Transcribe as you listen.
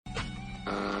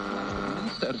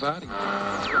ervaring.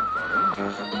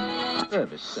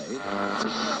 Service safe.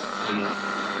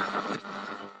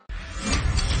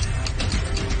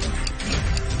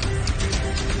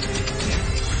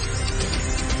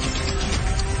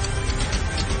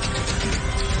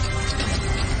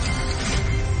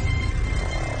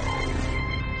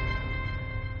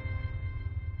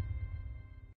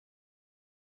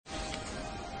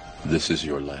 This is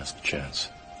your last chance.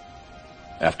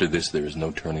 After this, there is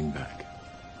no turning back.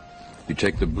 You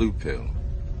take the blue pill.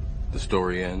 The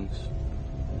story ends.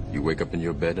 You wake up in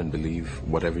your bed and believe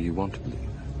whatever you want to believe.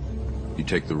 You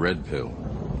take the red pill.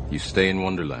 You stay in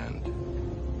Wonderland.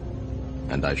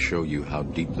 And I show you how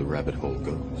deep the rabbit hole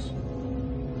goes.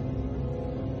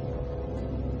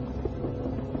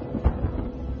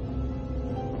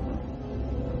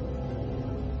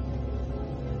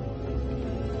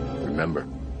 Remember,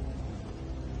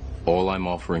 all I'm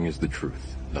offering is the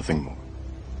truth, nothing more.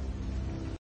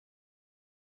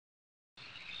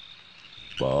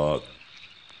 Fuck.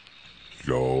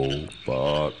 Joe.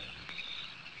 Fuck.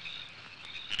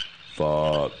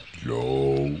 Fuck.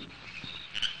 Joe.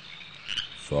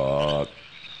 Fuck.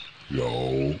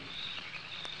 Joe.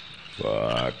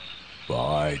 Fuck.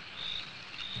 Biden.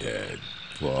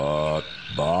 Fuck.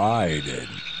 Biden.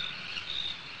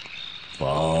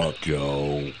 Fuck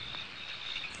Joe.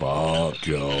 Fuck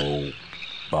Joe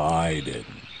Biden.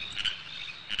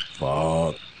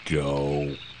 Fuck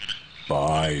Joe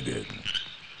Biden.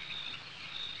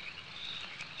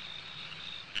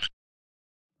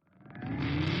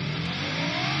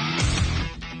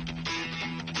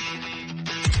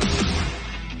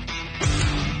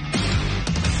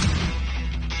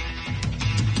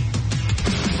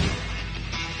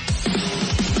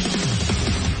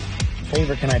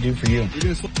 Favor can I do for you? You're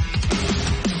gonna slow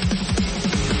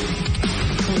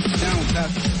down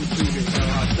past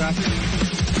traffic.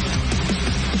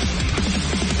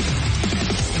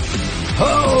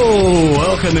 Oh,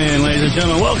 welcome in, ladies and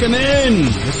gentlemen. Welcome in.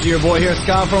 This is your boy here,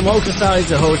 Scott from Woke Societies,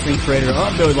 the host and creator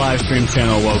of the live stream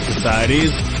channel Woke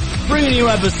Societies. Bringing you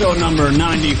episode number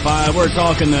 95. We're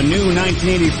talking the new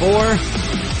 1984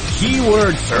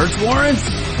 keyword search warrants.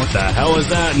 What the hell is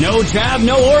that? No jab,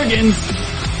 no organs.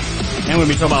 And we'll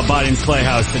be talking about Biden's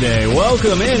Playhouse today.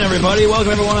 Welcome in, everybody.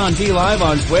 Welcome, everyone, on D-Live,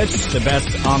 on Twitch, the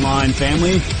best online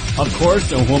family, of course.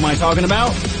 So who am I talking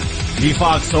about? The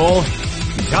Foxhole,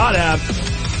 God app,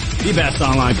 the best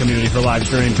online community for live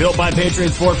streaming, built by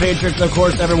Patriots, for Patriots, of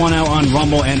course, everyone out on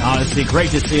Rumble and Odyssey. Great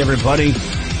to see everybody.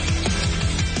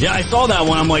 Yeah, I saw that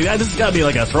one. I'm like, this has got to be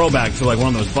like a throwback to like one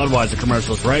of those Budweiser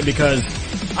commercials, right? Because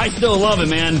I still love it,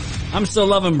 man. I'm still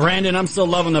loving Brandon. I'm still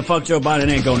loving the fuck Joe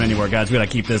Biden. Ain't going anywhere, guys. We gotta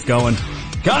keep this going.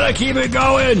 Gotta keep it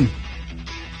going.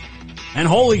 And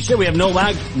holy shit, we have no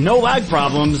lag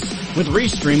problems with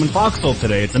Restream and Foxhole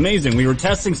today. It's amazing. We were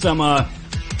testing some, I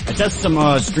tested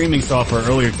some streaming software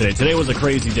earlier today. Today was a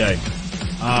crazy day.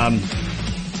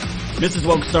 Mrs.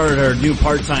 Woke started her new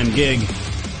part-time gig,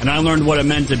 and I learned what it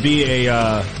meant to be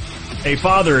a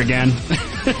father again.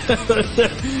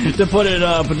 to put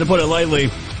it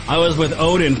lightly. I was with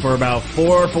Odin for about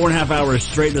four and a half hours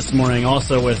straight this morning,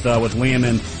 also with Liam,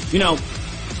 and, you know,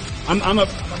 I'm a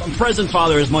present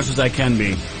father as much as I can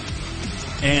be.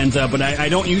 And, but I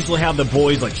don't usually have the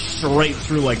boys, like, straight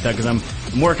through like that, because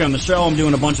I'm working on the show, I'm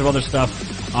doing a bunch of other stuff.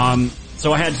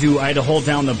 So I had to hold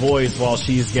down the boys while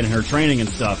she's getting her training and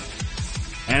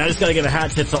stuff. And I just gotta give a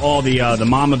hat tip to all the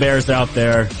mama bears out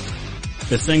there,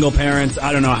 the single parents.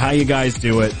 I don't know how you guys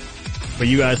do it, but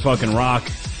you guys fucking rock.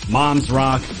 Moms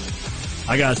rock.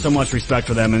 I got so much respect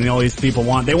for them, and all these people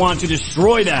want to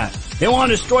destroy that. They want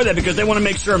to destroy that because they want to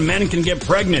make sure men can get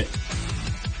pregnant.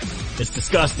 It's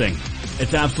disgusting.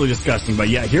 It's absolutely disgusting. But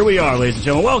yeah, here we are, ladies and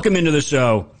gentlemen. Welcome into the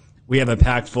show. We have a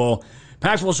packed full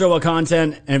show of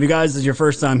content. And if you guys, this is your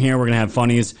first time here, we're going to have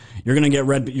funnies. You're going to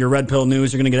get your red pill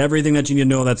news. You're going to get everything that you need to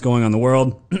know that's going on in the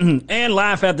world and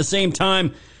laugh at the same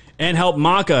time. And help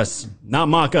mock us. Not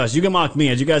mock us. You can mock me,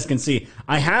 as you guys can see.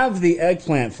 I have the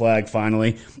eggplant flag,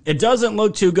 finally. It doesn't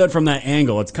look too good from that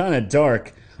angle. It's kind of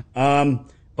dark. But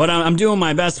I'm doing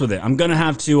my best with it. I'm gonna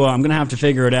have to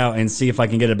figure it out and see if I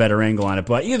can get a better angle on it.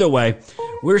 But either way,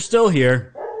 we're still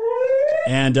here.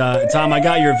 And, Tom, I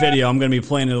got your video. I'm gonna be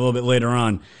playing it a little bit later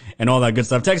on and all that good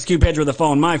stuff. Text Q page with the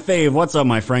phone. My fave. What's up,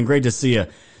 my friend? Great to see you.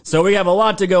 So we have a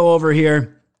lot to go over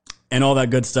here. And all that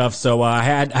good stuff. So I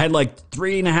had like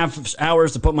 3.5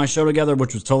 hours to put my show together,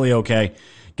 which was totally okay.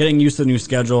 Getting used to the new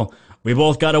schedule. We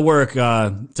both got to work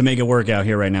to make it work out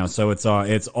here right now. So it's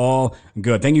all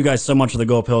good. Thank you guys so much for the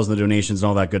gold pills and the donations and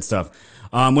all that good stuff.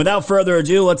 Without further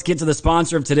ado, let's get to the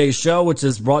sponsor of today's show, which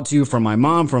is brought to you from my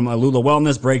mom from Alula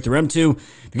Wellness, Breakthrough M2.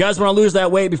 If you guys want to lose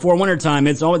that weight before wintertime,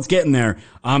 it's getting there.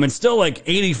 It's still like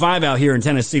 85 out here in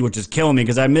Tennessee, which is killing me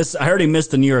because I already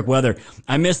missed the New York weather.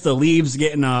 I missed the leaves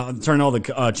getting, turning all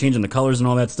the, changing the colors and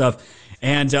all that stuff.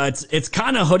 And, it's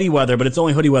kind of hoodie weather, but it's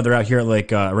only hoodie weather out here at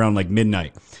like, around like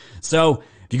midnight. So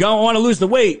if you don't want to lose the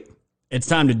weight, it's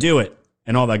time to do it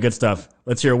and all that good stuff.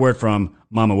 Let's hear a word from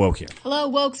Mama Woke here. Hello,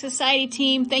 Woke Society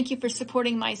team. Thank you for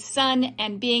supporting my son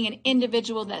and being an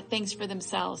individual that thinks for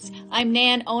themselves. I'm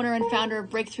Nan, owner and founder of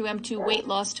Breakthrough M2 Weight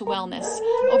Loss to Wellness.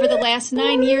 Over the last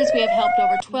 9 years, we have helped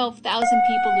over 12,000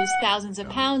 people lose thousands of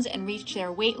pounds and reach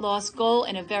their weight loss goal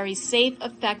in a very safe,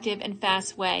 effective, and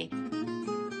fast way.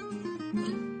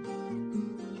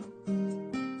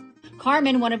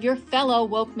 Carmen, one of your fellow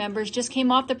Woke members, just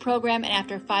came off the program, and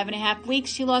after 5.5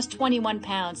 weeks, she lost 21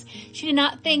 pounds. She did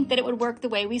not think that it would work the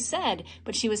way we said,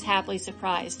 but she was happily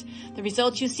surprised. The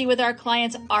results you see with our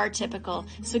clients are typical.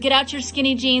 So get out your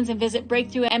skinny jeans and visit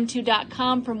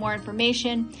breakthroughm2.com for more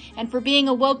information. And for being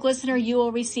a Woke listener, you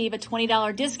will receive a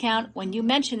 $20 discount when you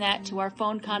mention that to our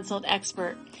phone consult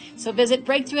expert. So visit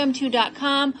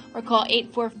breakthroughm2.com or call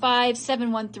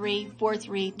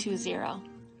 845-713-4320.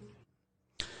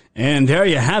 And there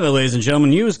you have it, ladies and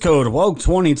gentlemen. Use code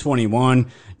WOKE2021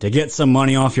 to get some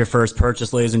money off your first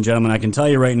purchase, ladies and gentlemen. I can tell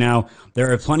you right now,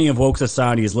 there are plenty of Woke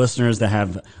Society's listeners that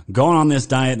have gone on this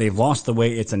diet. They've lost the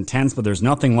weight. It's intense, but there's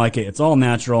nothing like it. It's all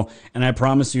natural. And I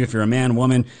promise you, if you're a man,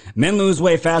 woman, men lose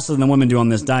weight faster than women do on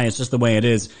this diet. It's just the way it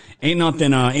is. Ain't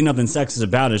nothing sexist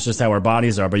about it. It's just how our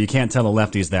bodies are. But you can't tell the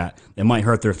lefties that. It might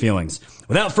hurt their feelings.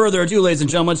 Without further ado, ladies and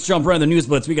gentlemen, let's jump right into the news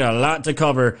blitz. We got a lot to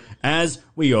cover, as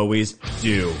we always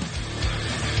do.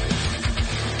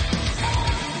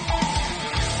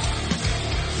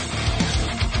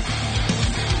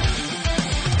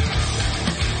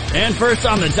 And first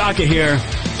on the docket here,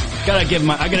 I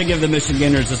gotta give the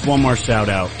Michiganders just one more shout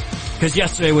out. Cause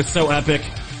yesterday was so epic.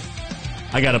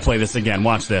 I gotta play this again.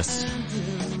 Watch this.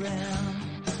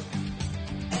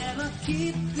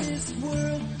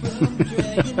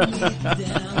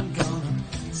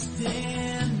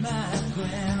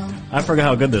 I forgot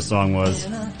how good this song was.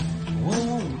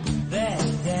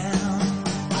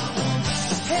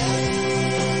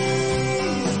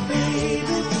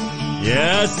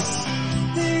 Yes.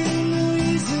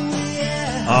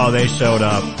 Oh, they showed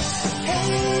up.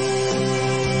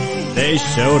 They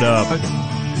showed up.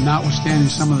 Notwithstanding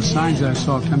some of the signs that I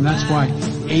saw coming, that's why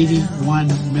 81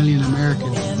 million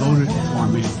Americans voted for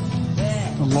me.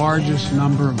 The largest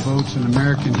number of votes in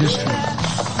American history.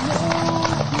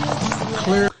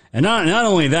 Clear. And not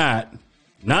only that,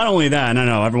 I know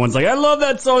everyone's like, I love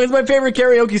that song. It's my favorite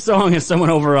karaoke song. As someone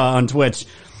over on Twitch,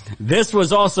 this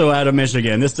was also out of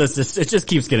Michigan. It just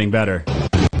keeps getting better.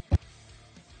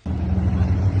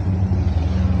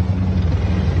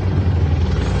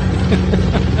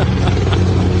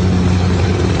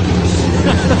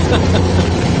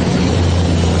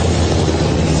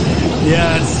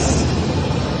 Yes.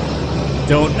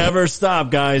 Don't ever stop,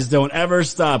 guys. Don't ever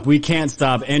stop. We can't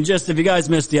stop. And just if you guys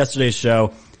missed yesterday's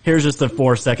show, here's just a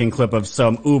 4-second clip of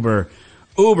some uber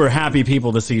happy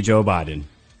people to see Joe Biden.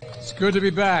 It's good to be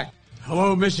back.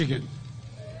 Hello, Michigan.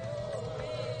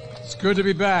 It's good to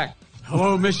be back.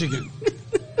 Hello, Michigan.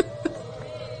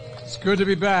 It's good to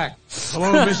be back.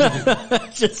 Hello, Michigan.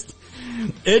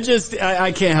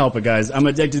 I can't help it, guys. I'm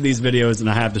addicted to these videos, and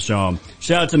I have to show them.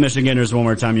 Shout out to Michiganders one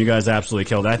more time. You guys absolutely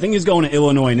killed it. I think he's going to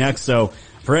Illinois next, so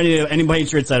for any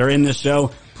Patriots that are in this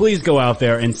show, please go out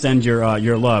there and send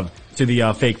your love to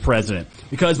the fake president.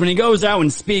 Because when he goes out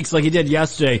and speaks like he did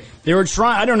yesterday, he was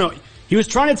trying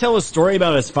to tell a story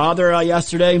about his father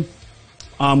yesterday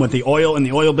with the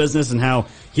oil business and how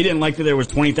he didn't like that there was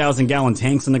 20,000 gallon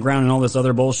tanks in the ground and all this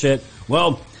other bullshit.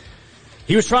 Well,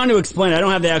 he was trying to explain it. I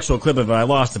don't have the actual clip of it. I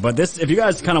lost it. But this, if you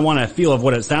guys kind of want a feel of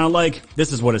what it sounded like,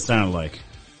 this is what it sounded like.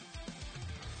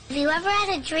 Have you ever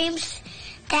had a dream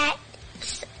that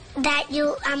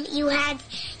you want him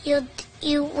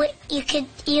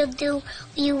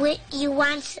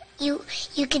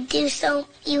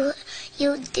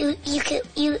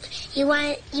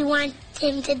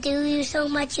to do you so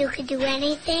much you could do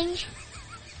anything?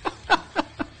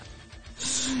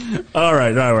 All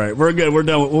right. We're good. We're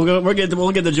done. We'll get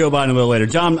to Joe Biden a little later.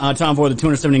 Tom Ford, the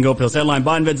 217 Go Pills headline: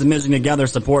 Biden bids Michigan to gather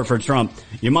support for Trump.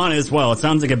 You might as well. It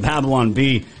sounds like a Babylon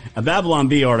Bee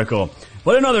article.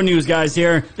 But in other news, guys,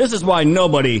 here, this is why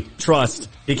nobody trusts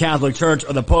the Catholic Church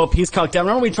or the Pope. He's cucked out.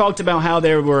 Remember we talked about how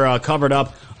they were covered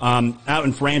up out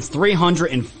in France,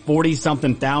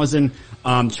 340-something thousand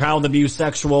child abuse,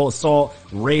 sexual assault,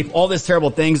 rape, all these terrible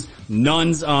things.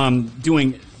 Nuns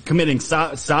doing committing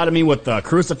sodomy with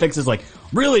crucifixes, like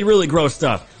really, really gross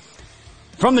stuff.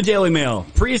 From the Daily Mail,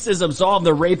 priest is absolved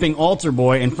of raping altar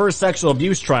boy in first sexual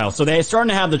abuse trial. So they're starting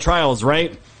to have the trials,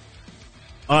 right?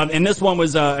 And this one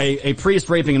was a priest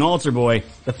raping an altar boy.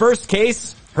 The first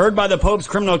case, heard by the Pope's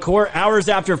criminal court, hours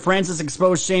after Francis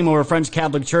exposed shame over French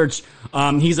Catholic Church,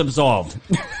 he's absolved.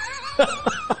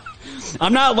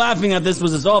 I'm not laughing at this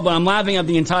was absolved, but I'm laughing at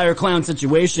the entire clown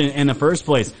situation in the first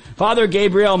place. Father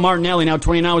Gabriel Martinelli, now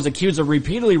 29, was accused of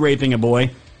repeatedly raping a boy,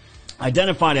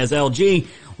 identified as LG,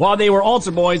 while they were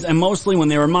altar boys and mostly when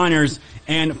they were minors.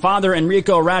 And Father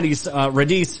Enrico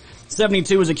Radice,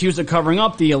 72, was accused of covering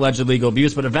up the alleged legal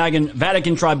abuse, but a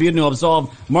Vatican tribunal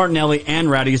absolved Martinelli and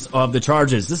Radice of the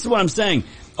charges. This is what I'm saying.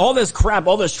 All this crap,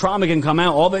 all this trauma can come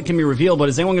out, all of it can be revealed, but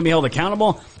is anyone going to be held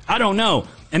accountable? I don't know.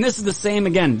 And this is the same,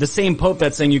 again, the same Pope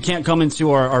that's saying you can't come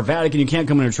into our Vatican, you can't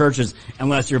come into churches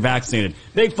unless you're vaccinated.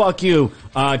 Big fuck you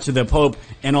to the Pope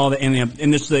and all the,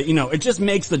 and this, you know, it just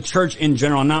makes the church in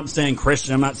general, I'm not saying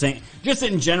Christian, I'm not saying, just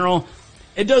in general,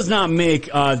 it does not make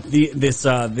that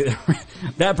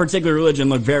particular religion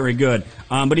look very good.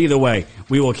 But either way,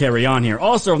 we will carry on here.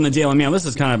 Also from the Daily Mail, this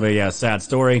is kind of a sad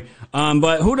story.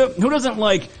 But who doesn't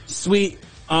like sweet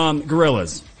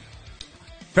gorillas?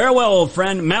 Farewell, old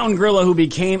friend. Mountain gorilla who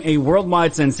became a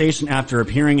worldwide sensation after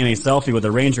appearing in a selfie with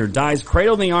a ranger dies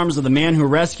cradled in the arms of the man who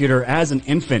rescued her as an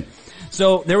infant.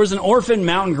 So there was an orphan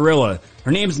mountain gorilla.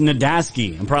 Her name's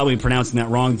Nadaski. I'm probably pronouncing that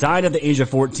wrong. Died at the age of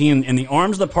 14 in the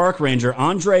arms of the park ranger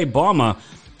Andre Bauma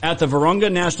at the Virunga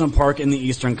National Park in the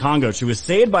eastern Congo. She was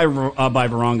saved by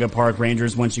Virunga Park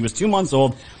rangers when she was 2 months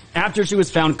old, after she was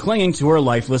found clinging to her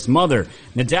lifeless mother.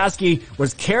 Nadaski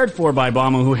was cared for by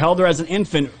Bauma, who held her as an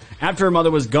infant after her mother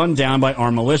was gunned down by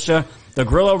armed militia. The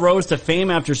gorilla rose to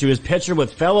fame after she was pictured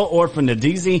with fellow orphan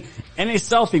Nadizi and a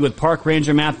selfie with park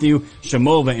ranger Matthew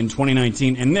Shamova in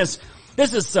 2019. And this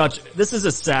is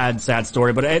a sad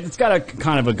story, but it's got a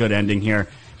kind of a good ending here.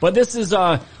 But this was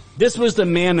the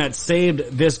man that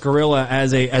saved this gorilla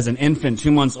as an infant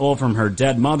 2 months old from her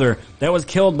dead mother that was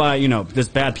killed by, you know, this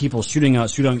bad people shooting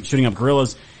up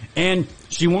gorillas. And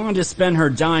she wanted to spend her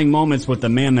dying moments with the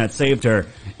man that saved her.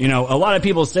 You know, a lot of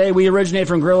people say we originate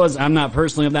from gorillas. I'm not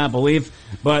personally of that belief,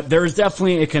 but there's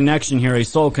definitely a connection here, a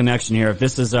soul connection here. If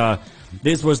this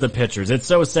was the pictures. It's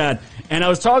so sad. And I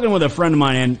was talking with a friend of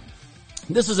mine, and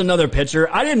this is another picture.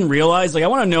 I didn't realize, I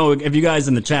want to know if you guys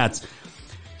in the chats,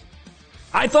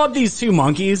 I thought these two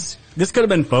monkeys, this could have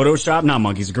been Photoshopped, not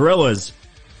monkeys, gorillas.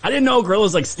 I didn't know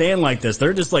gorillas stand like this.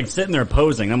 They're just sitting there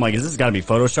posing. I'm like, is this gotta be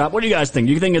Photoshopped? What do you guys think?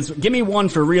 Do you think give me one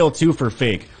for real, two for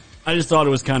fake? I just thought it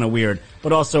was kind of weird,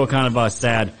 but also kind of a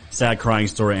sad crying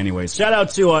story anyways. Shout out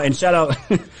to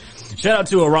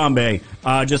Arambe,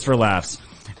 just for laughs.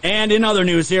 And in other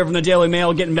news here from the Daily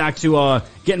Mail, getting back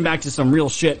to some real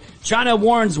shit. China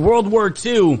warns World War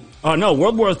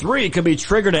III could be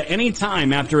triggered at any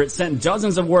time after it sent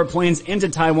dozens of warplanes into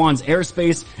Taiwan's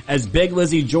airspace as Big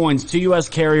Lizzie joins 2 U.S.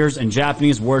 carriers and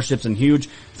Japanese warships in huge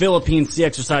Philippine sea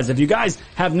exercise. If you guys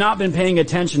have not been paying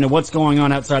attention to what's going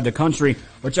on outside the country,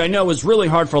 which I know is really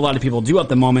hard for a lot of people to do at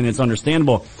the moment, it's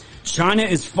understandable. China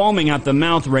is foaming at the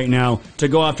mouth right now to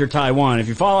go after Taiwan. If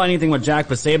you follow anything with Jack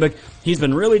Pasabic, he's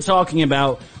been really talking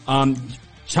about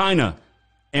China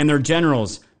and their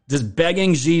generals just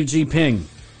begging Xi Jinping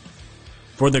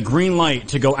for the green light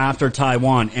to go after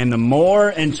Taiwan.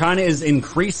 And China is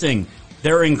increasing.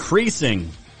 They're increasing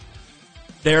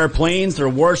their planes, their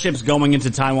warships going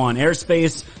into Taiwan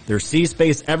airspace, their sea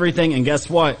space, everything. And guess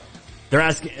what? They're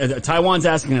asking, Taiwan's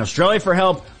asking Australia for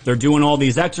help. They're doing all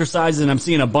these exercises, and I'm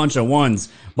seeing a bunch of ones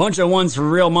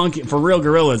for real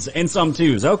gorillas, and some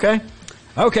twos. Okay.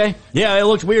 Yeah, it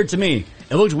looked weird to me.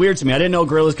 I didn't know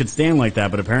gorillas could stand like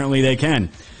that, but apparently they can.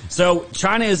 So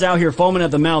China is out here foaming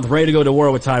at the mouth, ready to go to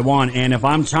war with Taiwan. And if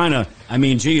I'm China, I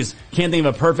mean, geez, can't think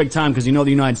of a perfect time, because you know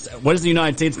what is the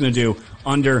United States going to do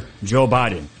under Joe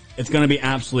Biden? It's going to be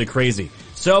absolutely crazy.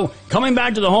 So, coming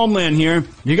back to the homeland here,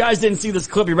 if you guys didn't see this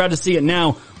clip, you're about to see it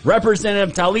now.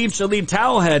 Representative Talib Shalib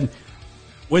Towelhead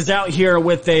was out here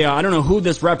with I don't know who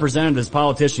this representative, this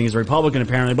politician, he's a Republican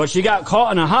apparently, but she got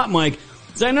caught on a hot mic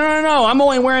saying, no, I'm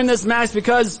only wearing this mask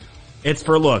because it's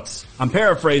for looks. I'm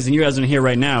paraphrasing, you guys are here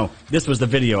right now. This was the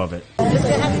video of it.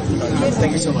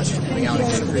 Thank you so much for coming out. I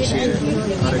appreciate it.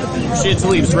 Rashid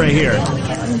Talib's right here.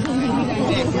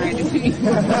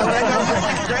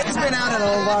 Greg's been out at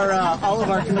all of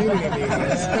our community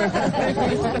meetings.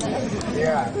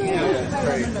 Yeah,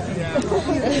 great.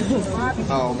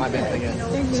 Oh, my bad again.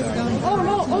 Sorry.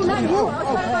 Oh, not you.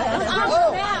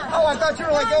 Oh, I thought you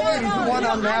were like, oh wait, he's the one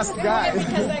unmasked guy.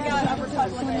 Because I got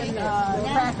uppercut with a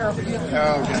cracker.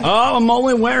 Oh, okay. Oh, I'm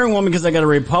only wearing one because I got a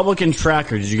Republican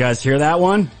tracker. Did you guys hear that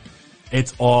one?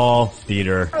 It's all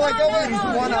theater. You're like, oh wait, he's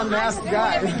the one unmasked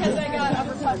guy. Because I got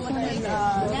uppercut with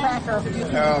a cracker.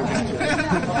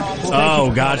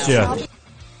 Oh, gotcha.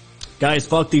 Guys,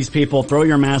 fuck these people. Throw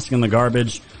your mask in the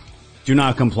garbage. Do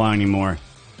not comply anymore.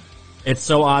 It's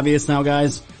so obvious now,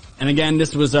 guys. And again,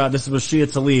 this was Shia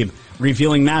Tlaib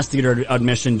revealing mass theater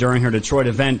admission during her Detroit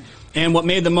event. And what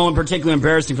made the moment particularly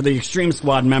embarrassing for the Extreme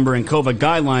Squad member and COVID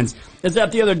guidelines is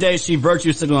that the other day she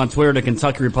virtue signaled on Twitter to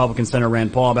Kentucky Republican Senator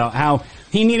Rand Paul about how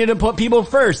he needed to put people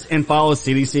first and follow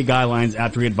CDC guidelines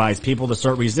after he advised people to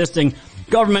start resisting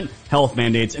government health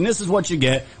mandates. And this is what you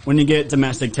get when you get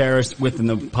domestic terrorists within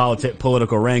the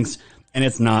political ranks, and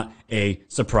it's not a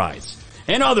surprise.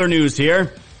 In other news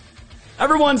here,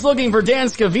 everyone's looking for Dan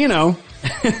Scavino.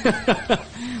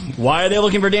 Why are they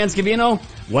looking for Dan Scavino?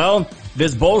 Well,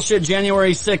 this bullshit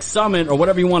January 6th summit, or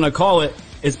whatever you want to call it,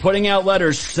 is putting out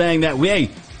letters saying that,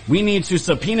 we need to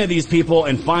subpoena these people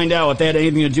and find out if they had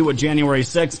anything to do with January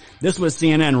 6th. This was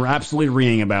CNN absolutely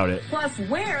reading about it. Plus,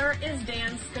 where is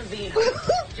Dan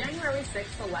Scavino? January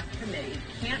 6th Select Committee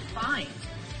can't find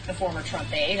the former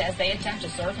Trump aide as they attempt to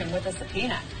serve him with a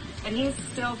subpoena. And he's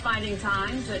still finding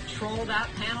time to troll that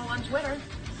panel on Twitter.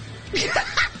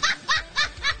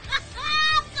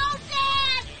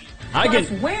 I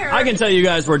can tell you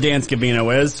guys where Dan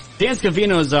Scavino is. Dan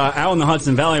Scavino's out in the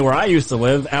Hudson Valley where I used to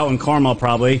live, out in Carmel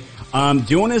probably,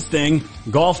 doing his thing,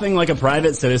 golfing like a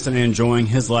private citizen and enjoying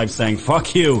his life, saying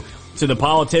fuck you to the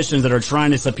politicians that are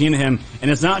trying to subpoena him.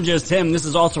 And it's not just him. This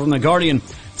is also from The Guardian.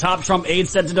 Top Trump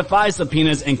aides set to defy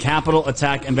subpoenas and Capitol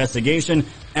attack investigation,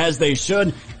 as they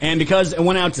should. And because it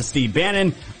went out to Steve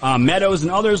Bannon, Meadows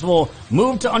and others will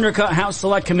move to undercut House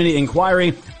Select Committee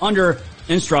inquiry under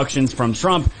instructions from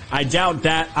Trump. I doubt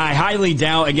that. I highly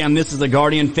doubt. Again, this is The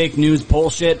Guardian, fake news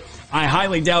bullshit. I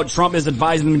highly doubt Trump is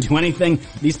advising them to do anything.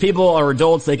 These people are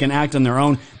adults. They can act on their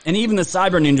own. And even the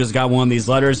cyber ninjas got one of these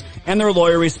letters, and their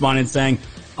lawyer responded saying,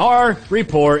 our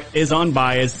report is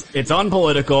unbiased. It's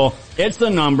unpolitical. It's the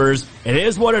numbers. It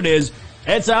is what it is.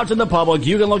 It's out to the public.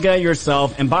 You can look at it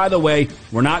yourself. And by the way,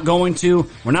 we're not going to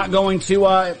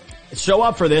show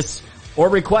up for this or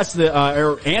request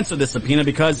or answer the subpoena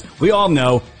because we all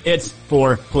know it's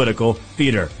for political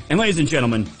theater. And ladies and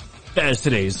gentlemen, that is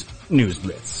today's News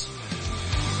Blitz.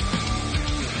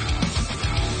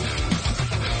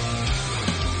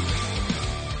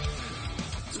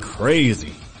 It's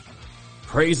crazy.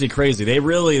 Crazy. They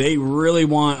really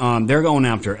want, they're going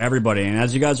after everybody. And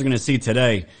as you guys are going to see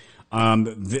today,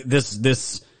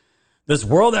 this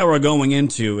world that we're going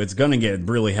into, it's going to get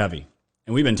really heavy.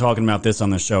 And we've been talking about this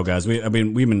on the show, guys. We've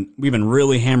been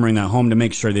really hammering that home to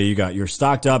make sure that you're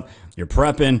stocked up, you're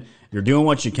prepping, you're doing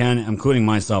what you can, including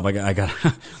myself. I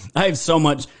have so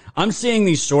much. I'm seeing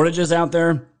these shortages out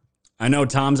there. I know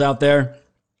Tom's out there.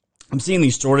 I'm seeing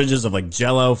these shortages of like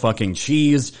Jell-O, fucking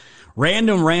cheese,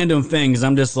 random things.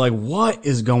 I'm just like, what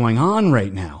is going on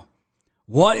right now?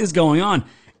 What is going on?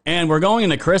 And we're going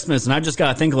into Christmas, and I just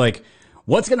got to think, like,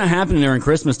 what's going to happen during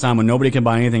Christmas time when nobody can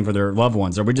buy anything for their loved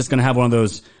ones? Are we just going to have one of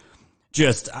those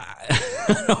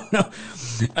I don't know.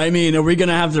 I mean, are we going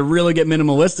to have to really get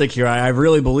minimalistic here? I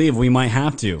really believe we might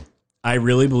have to.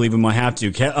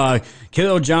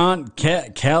 Kel John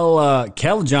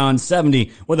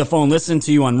 70 with a phone. Listen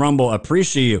to you on Rumble.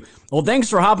 Appreciate you. Well, thanks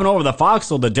for hopping over the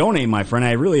Foxhole to donate, my friend.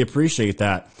 I really appreciate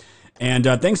that. And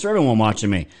things for everyone watching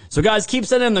me. So, guys, keep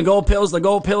sending in the gold pills. The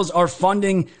gold pills are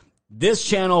funding this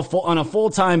channel on a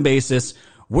full-time basis.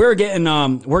 We're getting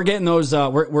those.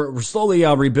 We're slowly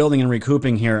rebuilding and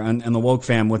recouping here in the Woke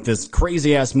fam with this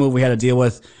crazy ass move we had to deal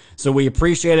with. So we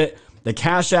appreciate it. The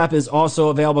Cash App is also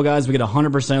available, guys. We get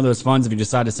 100% of those funds if you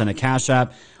decide to send a Cash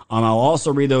App. I'll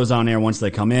also read those on air once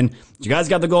they come in. You guys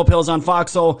got the gold pills on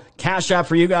Foxhole. Cash App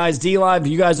for you guys. D-Live,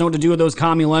 you guys know what to do with those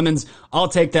commie lemons. I'll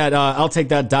take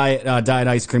that diet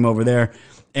ice cream over there.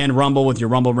 And Rumble with your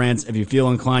Rumble rants. If you feel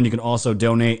inclined, you can also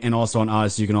donate. And also on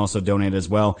Odyssey, you can also donate as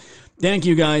well. Thank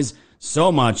you guys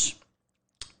so much.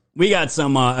 We got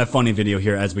some a funny video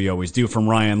here, as we always do, from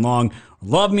Ryan Long.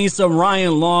 Love me some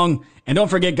Ryan Long. And don't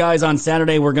forget, guys, on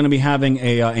Saturday, we're going to be having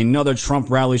another Trump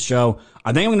rally show.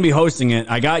 I think I'm going to be hosting it.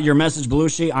 I got your message,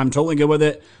 Belushi. I'm totally good with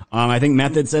it. I think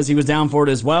Method says he was down for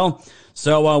it as well.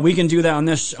 So we can do that on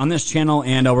this channel,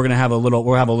 and we're going to have a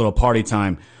little party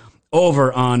time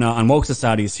over on Woke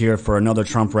Societies here for another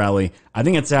Trump rally. I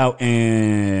think it's out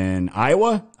in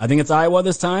Iowa. I think it's Iowa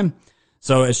this time.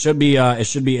 So it should be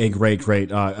a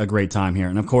great time here.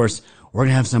 And of course, we're going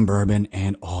to have some bourbon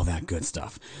and all that good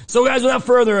stuff. So guys, without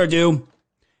further ado,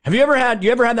 Have you ever had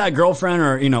that girlfriend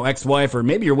or, ex-wife, or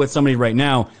maybe you're with somebody right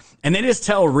now and they just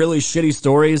tell really shitty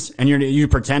stories and you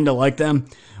pretend to like them?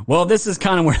 Well, this is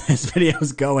kind of where this video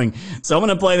is going. So I'm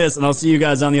going to play this and I'll see you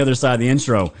guys on the other side of the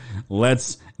intro.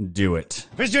 Let's do it.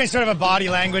 We're just doing sort of a body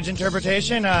language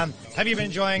interpretation. Have you been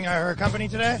enjoying her company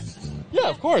today? Yeah,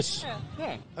 of course.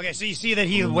 Yeah. Okay, so you see that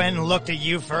he went and looked at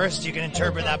you first. You can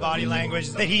interpret that body language,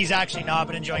 that he's actually not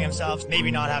been enjoying himself,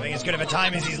 maybe not having as good of a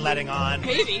time as he's letting on.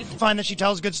 Maybe. Find that she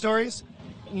tells good stories?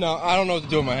 No, I don't know what to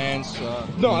do with my hands.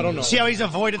 No, I don't know. See how he's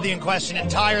avoided the question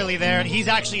entirely there? And he's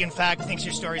actually, in fact, thinks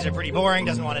your stories are pretty boring,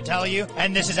 doesn't want to tell you.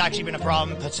 And this has actually been a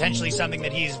problem, potentially something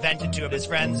that he's vented to his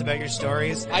friends about your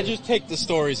stories. I just take the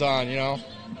stories on,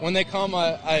 When they come,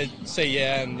 I say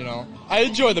yeah, and, I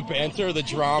enjoy the banter, the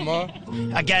drama.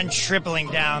 Again,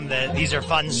 tripling down that these are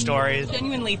fun stories. I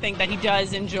genuinely think that he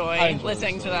does enjoy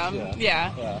listening to them.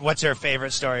 Yeah. What's her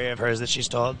favorite story of hers that she's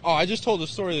told? Oh, I just told a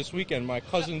story this weekend. My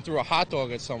cousin threw a hot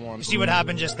dog at someone. You see what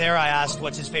happened just there? I asked,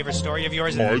 what's his favorite story of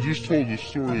yours? I just told a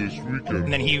story this weekend.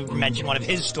 And then he mentioned one of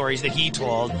his stories that he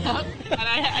told. And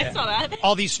I saw that.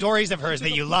 All these stories of hers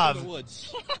that you love.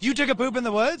 You took a poop in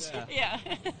the woods? Yeah.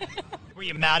 Were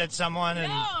you mad at someone?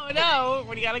 No.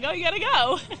 When you gotta go, you gotta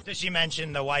go. Did she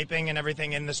mention the wiping and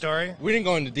everything in the story? We didn't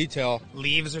go into detail.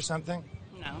 Leaves or something?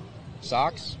 No.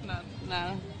 Socks?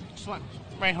 No. Just went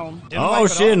right home.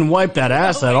 She didn't wipe that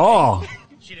ass at all.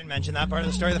 She didn't mention that part of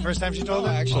the story the first time she told it?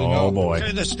 Actually, no. Oh, boy.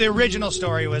 So the original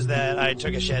story was that I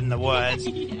took a shit in the woods,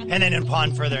 and then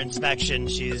upon further inspection,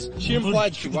 she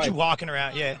implied she wiped. Walking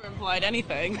around, yeah. Never implied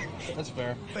anything. That's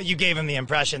fair. But you gave him the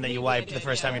impression that you wiped the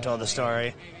first time you told the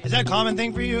story. Is that a common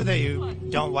thing for you, that you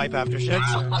don't wipe after shits?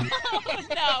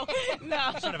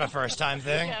 No. Sort of a first-time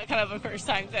thing? Yeah, kind of a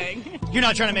first-time thing. You're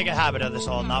not trying to make a habit of this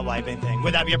whole not wiping thing.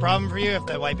 Would that be a problem for you if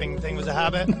the wiping thing was a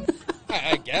habit?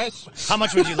 I guess. How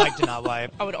much would you like to not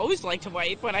wipe? I would always like to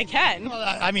wipe when I can. Well,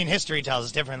 I mean, history tells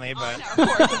us differently, but... Oh,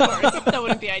 no, of course. That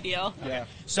wouldn't be ideal. Yeah.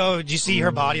 So, do you see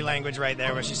her body language right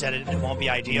there where she said it won't be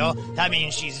ideal? That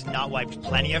means she's not wiped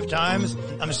plenty of times.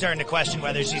 I'm starting to question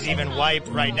whether she's even wiped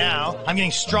right now. I'm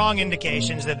getting strong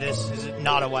indications that this is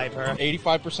not a wiper.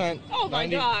 85%? Oh, my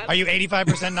 90? God. Are you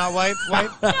 85% not wipe?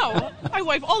 No, I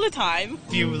wipe all the time.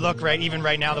 If you look even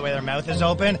right now, the way their mouth is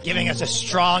open, giving us a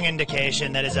strong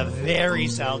indication that is a very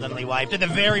seldomly wiped. At the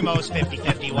very most,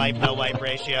 50-50 wipe, no wipe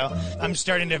ratio. I'm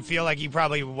starting to feel like you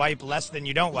probably wipe less than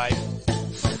you don't wipe.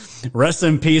 Rest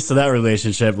in peace to that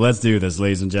relationship. Let's do this,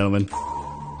 ladies and gentlemen.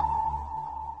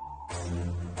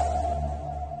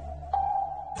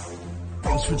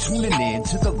 Thanks for tuning in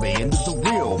to the land of the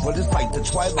real. But it's like the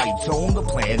Twilight Zone, the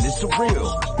plan is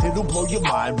surreal. It'll blow your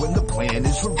mind when the plan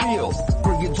is revealed.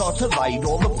 Bring it all to light,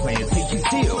 all the plans take you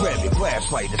steal. Grab your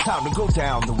flashlight, it's time to go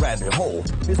down the rabbit hole.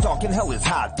 It's dark and hell is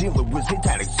hot, dealing with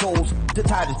satanic souls. The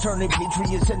tide is turning,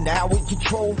 patriots are now in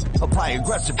control. Apply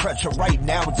aggressive pressure right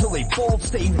now until they fold.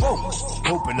 Stay woke,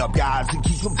 open up your eyes and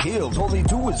keep them peeled. All they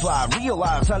do is lie,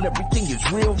 realize not everything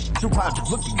is real. Through Project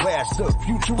Looking Glass, the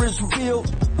future is revealed.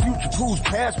 Future proves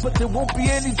past, but there won't be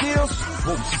any deals.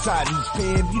 Woke society's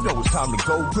fam, you know it's time to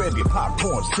go. Grab your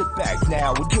popcorn, sit back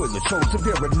now, enjoy the show.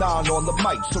 Severe and non on the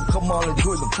mic, so come on,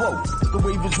 enjoy the flow. The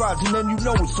wave is rising and you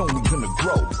know it's only gonna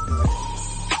grow.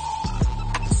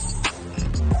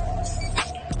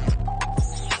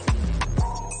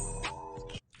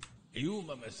 Y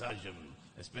un mensaje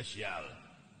especial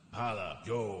para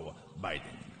Joe Biden.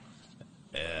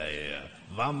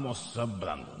 Vamos a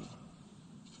Brandon.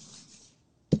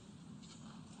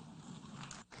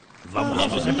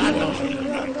 Vamos a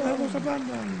Brandon. Vamos a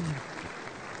Brandon.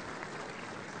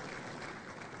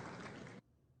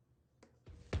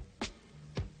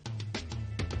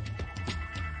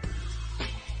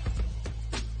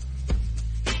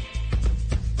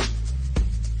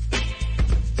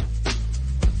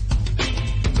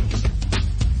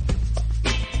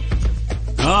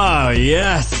 Oh,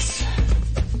 yes.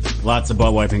 Lots of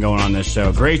butt wiping going on this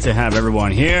show. Great to have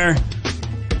everyone here.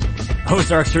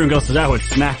 Ozark Stream goes to that would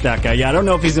smack that guy. Yeah, I don't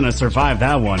know if he's going to survive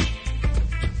that one.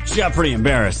 She got pretty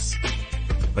embarrassed.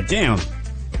 But damn,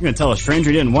 you're going to tell a stranger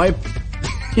you didn't wipe?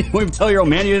 You won't even tell your old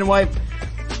man you didn't wipe?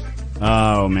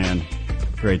 Oh, man.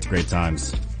 Great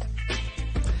times.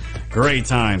 Great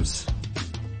times.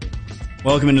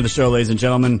 Welcome into the show, ladies and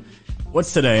gentlemen.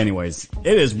 What's today, anyways?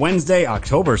 It is Wednesday,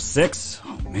 October 6th.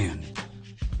 Oh, man.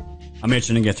 I'm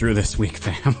itching to get through this week,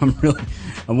 fam.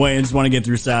 I'm waiting. I just want to get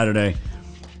through Saturday.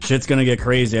 Shit's gonna get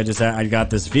crazy. I got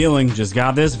this feeling. Just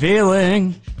got this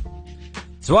feeling.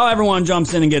 So while everyone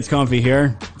jumps in and gets comfy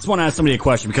here, I just want to ask somebody a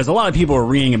question because a lot of people are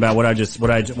reading about what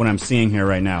I'm seeing here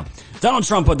right now. Donald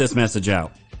Trump put this message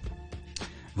out.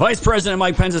 If Vice President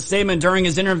Mike Pence's statement during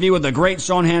his interview with the great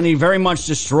Sean Hannity very much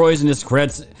destroys and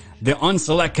discredits the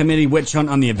Unselect Committee witch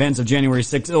hunt on the events of January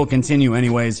 6th. It'll continue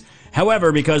anyways.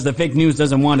 However, because the fake news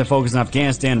doesn't want to focus on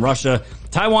Afghanistan, Russia,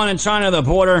 Taiwan, and China, the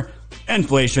border,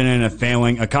 inflation, and a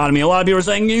failing economy, a lot of people are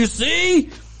saying, you see?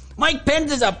 Mike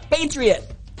Pence is a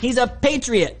patriot. He's a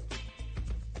patriot.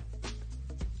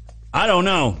 I don't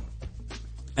know.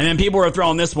 And then people are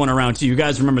throwing this one around too. You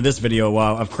guys remember this video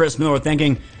of Chris Miller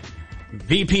thanking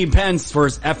VP Pence for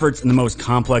his efforts in the most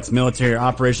complex military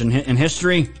operation in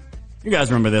history. You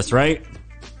guys remember this, right?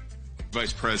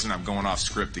 Vice President, I'm going off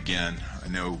script again. I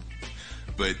know,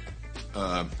 but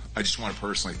I just want to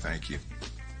personally thank you.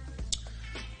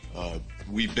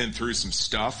 We've been through some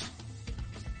stuff.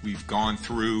 We've gone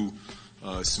through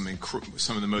some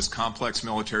of the most complex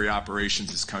military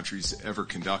operations this country's ever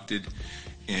conducted,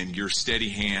 and your steady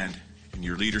hand and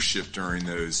your leadership during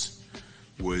those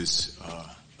was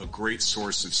a great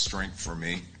source of strength for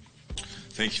me.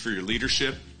 Thank you for your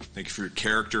leadership. Thank you for your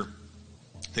character.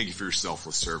 Thank you for your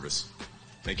selfless service.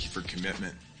 Thank you for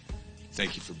commitment.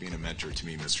 Thank you for being a mentor to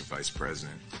me, Mr. Vice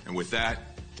President. And with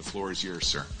that, the floor is yours,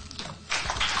 sir.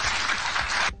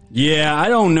 Yeah, I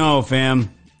don't know,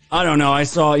 fam. I don't know. I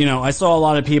saw a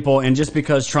lot of people, and just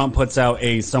because Trump puts out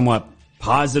a somewhat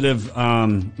positive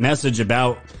message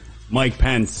about Mike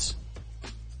Pence,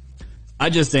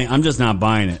 I'm just not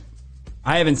buying it.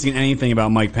 I haven't seen anything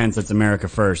about Mike Pence that's America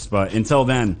first, but until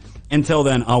then,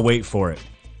 I'll wait for it.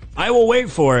 I will wait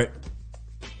for it,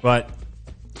 but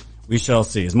we shall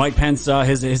see. Is Mike Pence,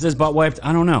 his butt wiped?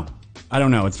 I don't know.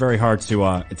 It's very hard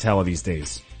to tell these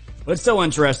days. But it's still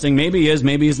interesting. Maybe he is,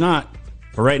 maybe he's not.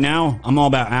 For right now, I'm all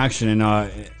about action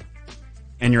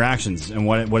and your actions, and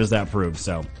what does that prove?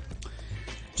 So,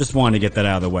 just wanted to get that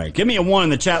out of the way. Give me a 1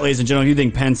 in the chat, ladies and gentlemen, if you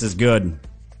think Pence is good.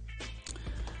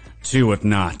 2 if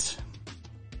not.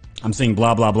 I'm seeing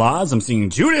blah, blah, blahs. I'm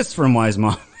seeing Judas from Wise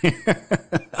Mom.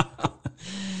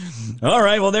 All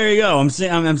right, well, there you go. I'm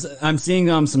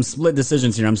seeing some split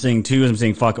decisions here. I'm seeing 2s. I'm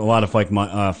seeing a lot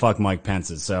of fuck Mike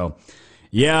Pence's. So,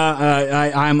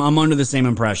 yeah, I'm under the same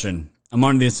impression. I'm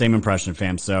under the same impression,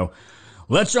 fam. So,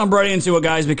 let's jump right into it,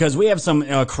 guys, because we have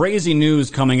some crazy news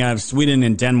coming out of Sweden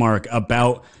and Denmark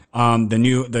about about the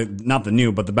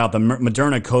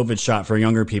Moderna COVID shot for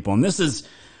younger people. And this is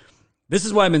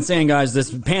what I've been saying, guys.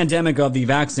 This pandemic of the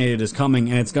vaccinated is coming,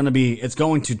 and it's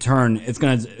going to turn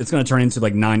into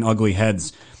like 9 ugly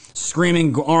heads,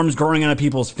 screaming, arms growing out of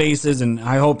people's faces. And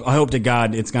I hope to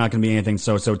God it's not going to be anything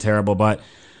so terrible. But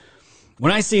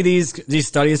when I see these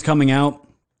studies coming out,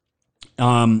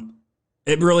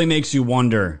 it really makes you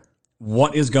wonder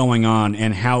what is going on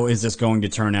and how is this going to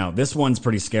turn out. This one's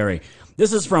pretty scary.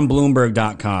 This is from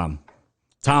Bloomberg.com.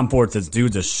 Tom Ford says,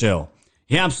 dude's a shill.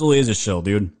 He absolutely is a shill,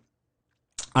 dude.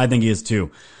 I think he is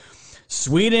too.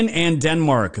 Sweden and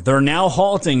Denmark, they're now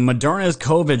halting Moderna's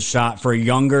COVID shot for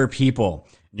younger people.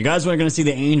 You guys are going to see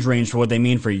the age range for what they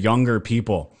mean for younger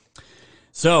people.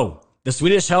 So, the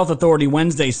Swedish Health Authority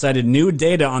Wednesday cited new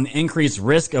data on the increased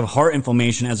risk of heart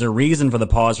inflammation as a reason for the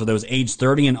pause for those aged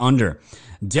 30 and under.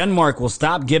 Denmark will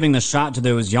stop giving the shot to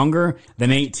those younger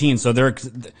than 18. So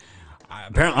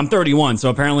I'm 31, so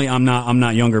apparently I'm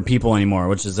not younger people anymore,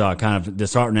 which is kind of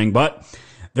disheartening. But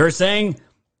they're saying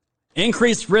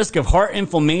increased risk of heart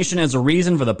inflammation as a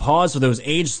reason for the pause for those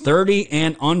aged 30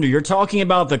 and under. You're talking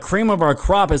about the cream of our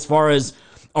crop as far as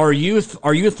our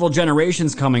youthful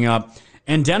generations coming up.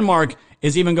 And Denmark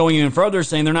is even going even further,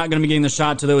 saying they're not going to be getting the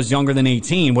shot to those younger than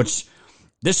 18, which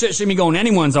this shit shouldn't be going in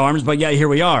anyone's arms, but yeah, here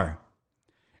we are.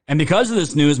 And because of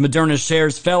this news, Moderna's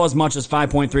shares fell as much as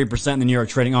 5.3% in the New York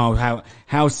trading. Oh,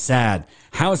 how sad.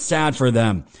 How sad for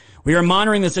them. We are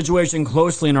monitoring the situation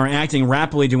closely and are acting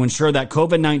rapidly to ensure that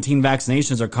COVID-19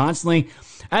 vaccinations are constantly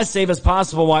as safe as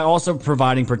possible while also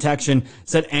providing protection,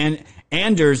 said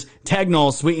Anders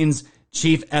Tegnell, Sweden's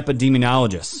chief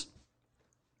epidemiologist.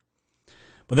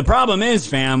 But the problem is,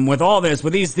 fam, with all this,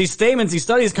 with these statements, these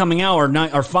studies coming out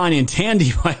are fine and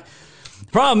dandy, but the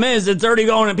problem is it's already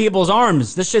going in people's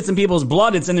arms. This shit's in people's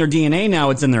blood. It's in their DNA now.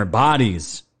 It's in their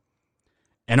bodies.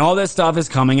 And all this stuff is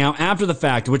coming out after the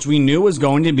fact, which we knew was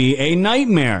going to be a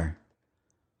nightmare.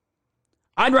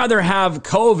 I'd rather have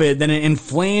COVID than an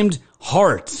inflamed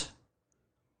heart.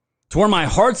 To where my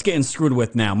heart's getting screwed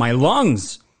with now. My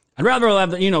lungs. I'd rather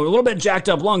have, a little bit jacked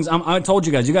up lungs. I told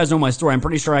you guys know my story. I'm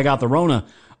pretty sure I got the Rona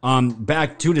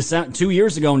back 2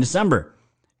 years ago in December.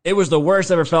 It was the worst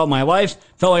I ever felt in my life.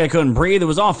 Felt like I couldn't breathe. It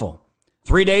was awful.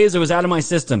 3 days, it was out of my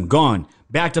system. Gone.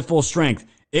 Back to full strength.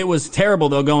 It was terrible,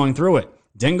 though, going through it.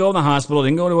 Didn't go to the hospital.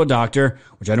 Didn't go to a doctor,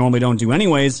 which I normally don't do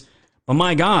anyways. But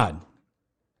my God.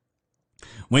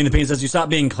 Wayne the Pain says you stop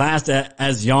being classed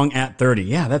as young at 30.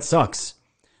 Yeah, that sucks.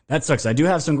 That sucks. I do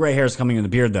have some gray hairs coming in the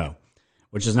beard, though,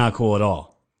 which is not cool at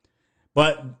all.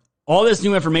 But all this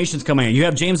new information is coming in. You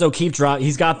have James O'Keefe drop.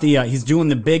 He's got the he's doing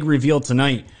the big reveal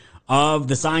tonight of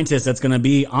the scientist that's going to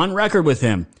be on record with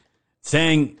him,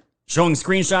 showing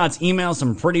screenshots, emails,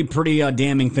 some pretty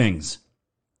damning things.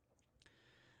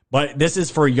 But this is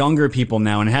for younger people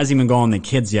now, and it hasn't even gone on the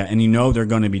kids yet. And you know they're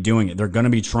going to be doing it. They're going to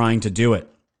be trying to do it.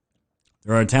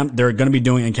 They're going to be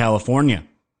doing it in California.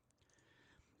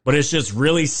 But it's just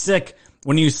really sick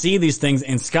when you see these things.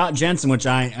 And Scott Jensen, which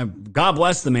God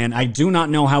bless the man, I do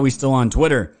not know how he's still on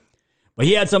Twitter, but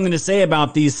he had something to say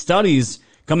about these studies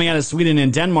coming out of Sweden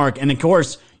and Denmark. And of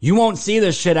course, you won't see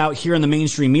this shit out here in the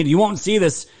mainstream media. You won't see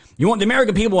this. The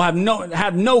American people have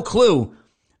no clue.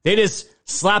 They just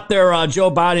slap their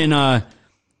Joe Biden,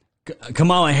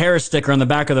 Kamala Harris sticker on the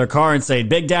back of their car and say,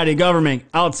 "Big Daddy Government,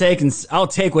 I'll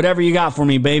take whatever you got for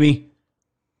me, baby.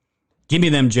 Give me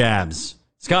them jabs."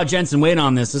 Scott Jensen weighed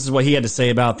on this. This is what he had to say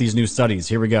about these new studies.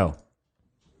 Here we go.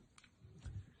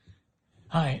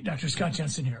 Hi, Dr. Scott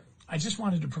Jensen here. I just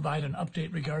wanted to provide an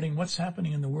update regarding what's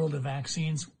happening in the world of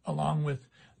vaccines, along with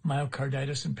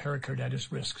myocarditis and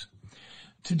pericarditis risks.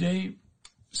 Today,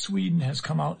 Sweden has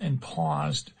come out and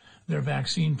paused their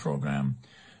vaccine program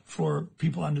for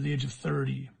people under the age of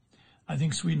 30. I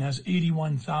think Sweden has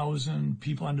 81,000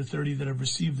 people under 30 that have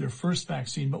received their first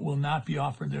vaccine but will not be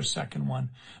offered their second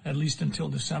one, at least until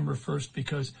December 1st,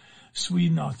 because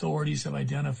Sweden authorities have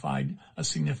identified a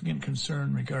significant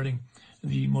concern regarding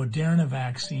the Moderna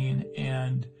vaccine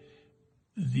and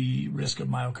the risk of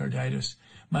myocarditis.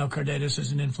 Myocarditis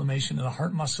is an inflammation of the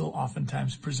heart muscle,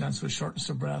 oftentimes presents with shortness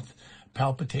of breath,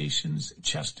 palpitations,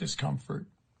 chest discomfort,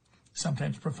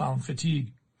 sometimes profound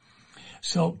fatigue.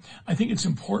 So I think it's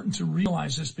important to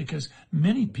realize this because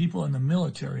many people in the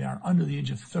military are under the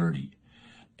age of 30.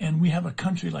 And we have a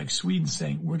country like Sweden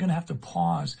saying we're going to have to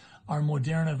pause our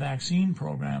Moderna vaccine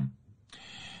program.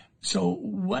 So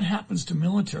what happens to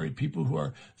military people who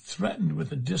are threatened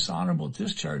with a dishonorable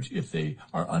discharge if they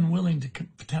are unwilling to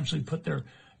potentially put their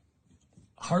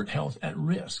heart health at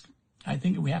risk? I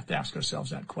think we have to ask ourselves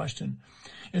that question.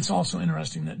 It's also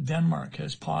interesting that Denmark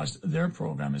has paused their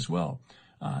program as well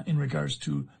in regards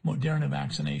to Moderna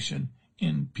vaccination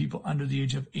in people under the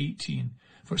age of 18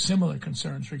 for similar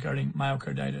concerns regarding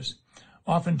myocarditis.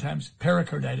 Oftentimes,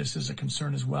 pericarditis is a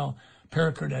concern as well.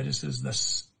 Pericarditis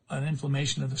is an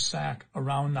inflammation of the sac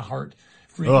around the heart,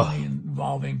 frequently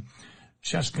involving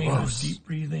chest pain with deep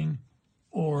breathing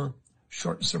or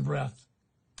shortness of breath.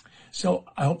 So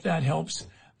I hope that helps.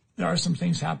 There are some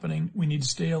things happening. We need to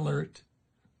stay alert.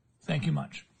 Thank you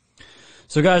much.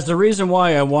 So, guys, the reason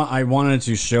why I wanted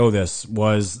to show this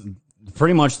was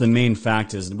pretty much the main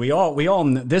fact is we all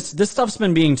this stuff's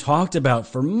been being talked about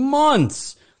for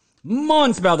months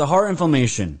about the heart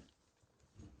inflammation,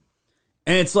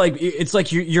 and it's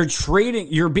like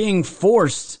you're being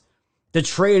forced to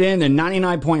trade in a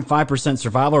 99.5%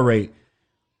 survival rate,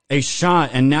 a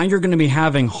shot, and now you're going to be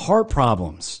having heart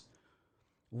problems.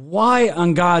 Why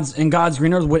in God's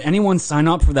green earth would anyone sign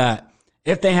up for that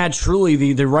if they had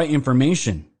truly the right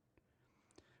information?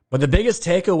 But the biggest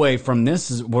takeaway from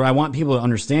this is what I want people to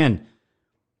understand.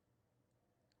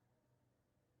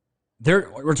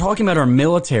 We're talking about our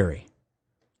military.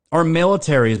 Our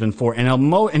military has been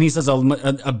and he says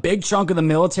a big chunk of the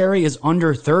military is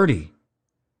under 30.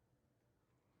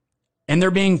 And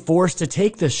they're being forced to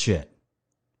take this shit.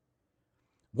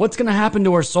 What's going to happen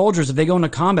to our soldiers if they go into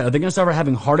combat? Are they going to start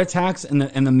having heart attacks in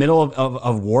the middle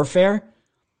of warfare?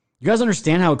 You guys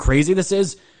understand how crazy this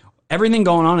is? Everything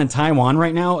going on in Taiwan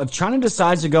right now, if China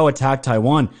decides to go attack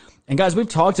Taiwan, and guys, we've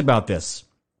talked about this.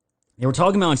 They were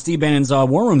talking about in Steve Bannon's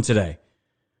War Room today.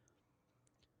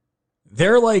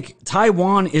 They're like,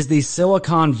 Taiwan is the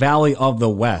Silicon Valley of the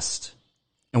West.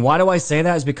 And why do I say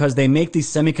that? Is because they make these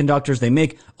semiconductors. They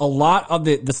make a lot of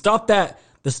the stuff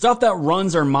that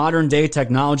runs our modern day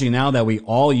technology now that we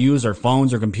all use, our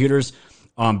phones, our computers,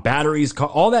 batteries,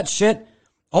 all that shit.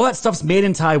 All that stuff's made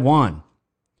in Taiwan.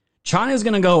 China's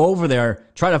going to go over there,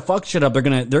 try to fuck shit up.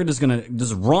 They're just going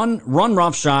to run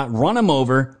roughshod, run them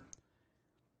over,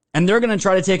 and they're going to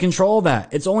try to take control of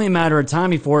that. It's only a matter of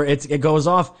time before it goes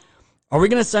off. Are we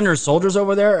going to send our soldiers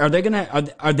over there? Are they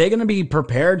going to be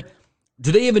prepared?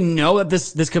 Do they even know that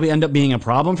this could end up being a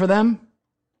problem for them?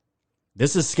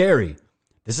 This is scary.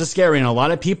 This is scary, and a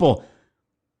lot of people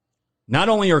not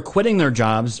only are quitting their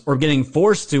jobs or getting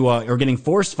forced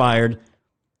fired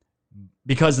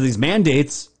because of these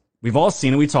mandates. We've all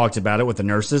seen it. We talked about it with the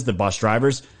nurses, the bus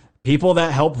drivers, people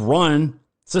that help run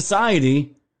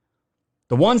society.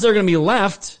 The ones that are going to be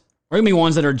left are going to be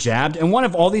ones that are jabbed. And what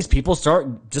if all these people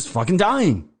start just fucking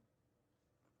dying?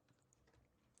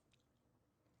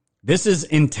 This is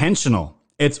intentional.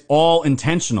 It's all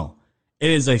intentional.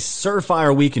 It is a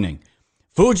surefire weakening.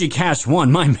 Fuji Cash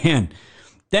 1, my man.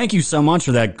 Thank you so much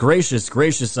for that gracious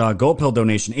gold pill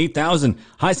donation. 8,000.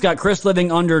 Hi, Scott. Chris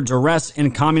living under duress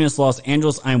in communist Los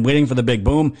Angeles. I'm waiting for the big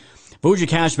boom. Fuji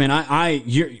Cash, man,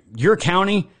 your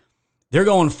county, they're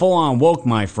going full on woke,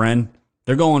 my friend.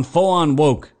 They're going full on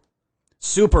woke.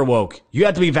 Super woke. You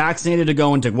have to be vaccinated to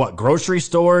go into what? Grocery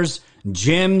stores,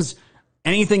 gyms,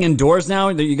 anything indoors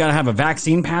now that you got to have a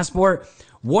vaccine passport.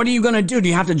 What are you going to do? Do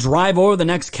you have to drive over the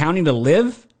next county to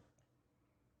live?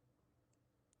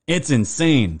 It's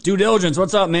insane. Due diligence,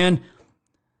 what's up, man?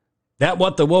 That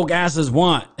what the woke asses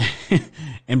want.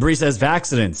 And Bree says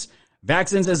vaccines.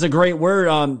 Vaccines is a great word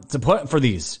to put for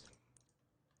these.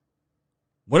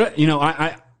 What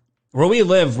where we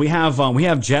live, we have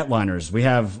jetliners. We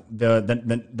have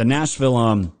the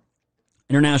Nashville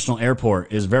International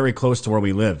Airport is very close to where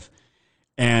we live,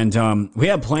 and we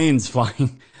have planes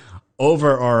flying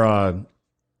over our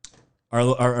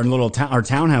little our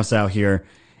townhouse out here,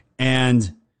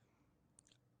 and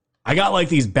I got like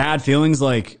these bad feelings.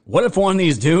 Like, what if one of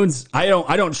these dudes? I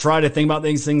don't try to think about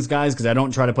these things, guys, because I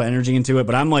don't try to put energy into it.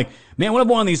 But I'm like, man, what if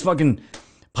one of these fucking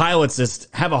pilots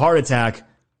just have a heart attack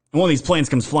and one of these planes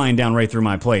comes flying down right through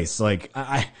my place? Like,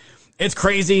 it's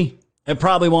crazy. It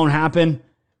probably won't happen.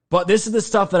 But this is the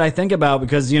stuff that I think about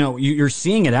because you're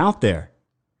seeing it out there.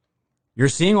 You're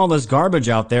seeing all this garbage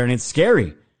out there, and it's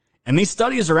scary. And these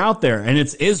studies are out there, and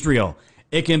it's Israel.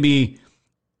 It can be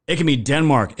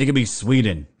Denmark. It can be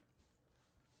Sweden.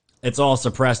 It's all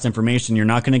suppressed information. You're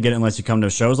not going to get it unless you come to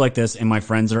shows like this and my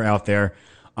friends that are out there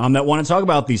that want to talk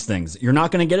about these things. You're not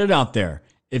going to get it out there.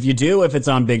 If you do, if it's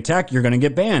on big tech, you're going to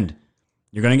get banned.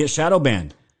 You're going to get shadow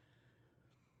banned.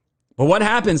 But what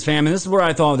happens, fam, and this is where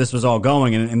I thought this was all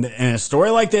going, and a story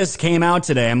like this came out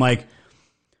today. I'm like,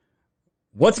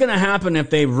 what's going to happen if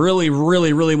they really,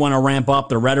 really, really want to ramp up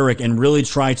the rhetoric and really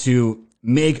try to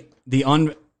make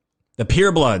the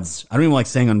purebloods, I don't even like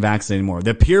saying unvaccinated anymore,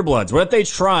 the purebloods, what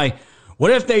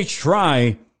if they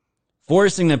try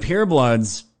forcing the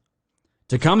purebloods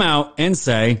to come out and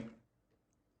say,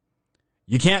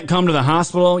 you can't come to the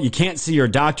hospital, you can't see your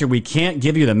doctor, we can't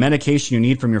give you the medication you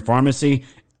need from your pharmacy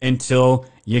until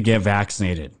you get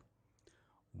vaccinated?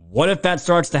 What if that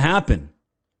starts to happen?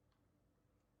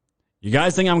 You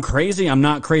guys think I'm crazy? I'm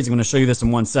not crazy. I'm going to show you this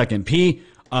in 1 second. Pone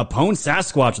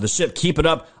Sasquatch of the ship. Keep it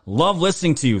up. Love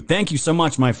listening to you. Thank you so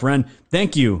much, my friend.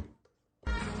 Thank you.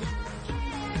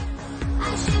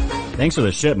 Thanks for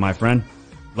the ship, my friend.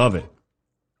 Love it.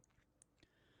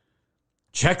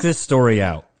 Check this story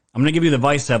out. I'm going to give you the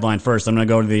Vice headline first. I'm going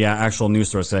to go to the actual news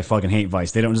source because I fucking hate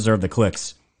Vice. They don't deserve the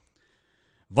clicks.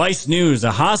 Vice News.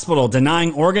 A hospital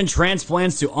denying organ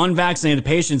transplants to unvaccinated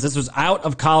patients. This was out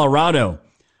of Colorado.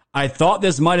 I thought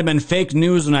this might have been fake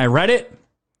news when I read it.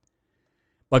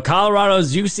 But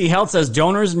Colorado's UC Health says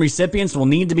donors and recipients will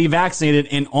need to be vaccinated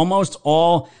in almost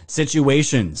all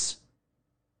situations.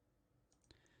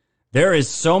 There is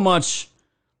so much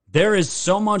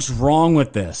wrong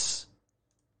with this.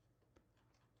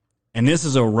 And this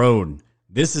is a road.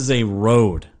 This is a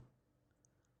road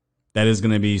that is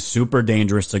going to be super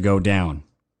dangerous to go down.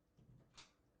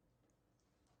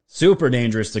 Super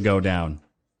dangerous to go down.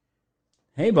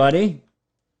 Hey, buddy.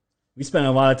 We spent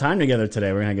a lot of time together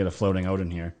today. We're going to get a floating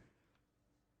Odin here.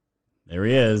 There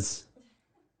he is.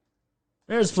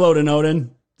 There's floating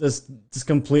Odin. Just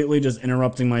completely just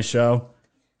interrupting my show.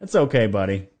 It's okay,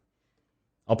 buddy.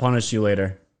 I'll punish you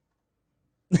later.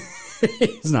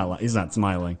 He's not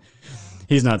smiling.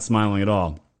 He's not smiling at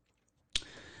all.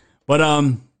 But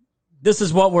this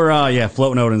is what we're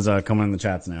floating Odin's coming in the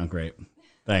chats now. Great.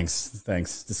 Thanks.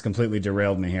 Just completely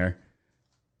derailed me here.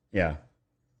 Yeah.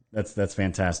 That's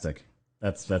fantastic.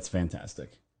 That's fantastic.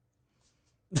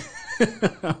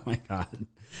 Oh my God.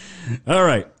 All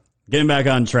right. Getting back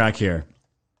on track here.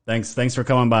 Thanks for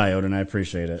coming by, Odin. I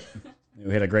appreciate it.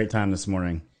 We had a great time this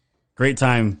morning. Great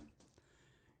time.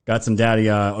 Got some daddy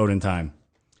Odin time.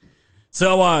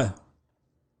 So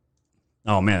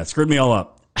oh man, it screwed me all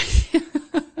up.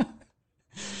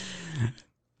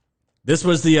 This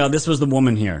was the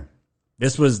woman here.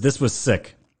 This was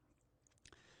sick.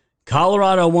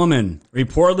 Colorado woman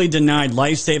reportedly denied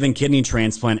life-saving kidney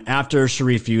transplant after she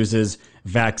refuses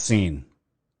vaccine.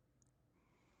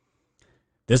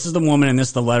 This is the woman, and this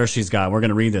is the letter she's got. We're going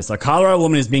to read this. A Colorado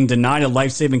woman is being denied a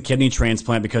life-saving kidney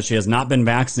transplant because she has not been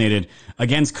vaccinated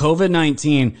against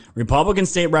COVID-19. Republican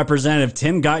State Representative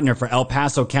Tim Geithner for El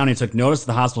Paso County took notice of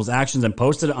the hospital's actions and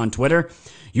posted it on Twitter.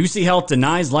 UC Health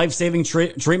denies life-saving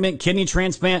treatment kidney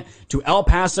transplant to El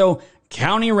Paso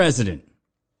County resident.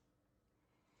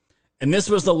 And this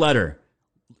was the letter.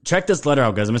 Check this letter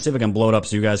out, guys. I'm going to see if I can blow it up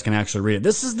so you guys can actually read it.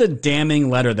 This is the damning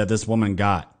letter that this woman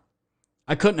got.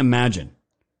 I couldn't imagine.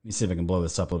 Let me see if I can blow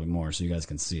this up a little bit more so you guys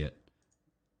can see it.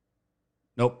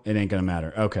 Nope, it ain't going to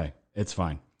matter. Okay, it's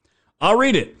fine. I'll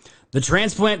read it. The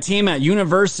transplant team at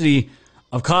University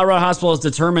of Colorado Hospital has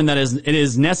determined that it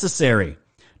is necessary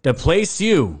to place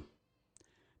you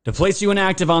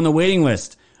inactive on the waiting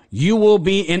list. You will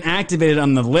be inactivated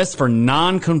on the list for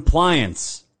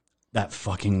non-compliance. That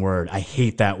fucking word. I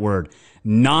hate that word.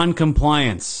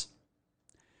 Non-compliance.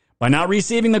 By not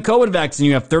receiving the COVID vaccine,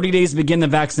 you have 30 days to begin the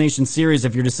vaccination series.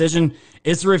 If your decision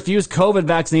is to refuse COVID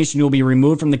vaccination, you will be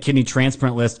removed from the kidney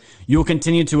transplant list. You will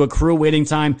continue to accrue waiting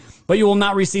time, but you will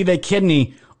not receive a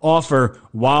kidney offer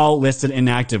while listed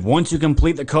inactive. Once you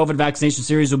complete the COVID vaccination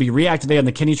series, you'll be reactivated on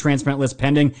the kidney transplant list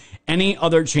pending any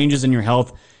other changes in your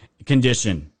health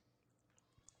condition.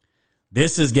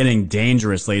 This is getting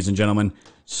dangerous, ladies and gentlemen.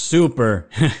 Super.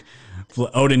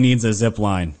 Odin needs a zip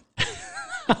line.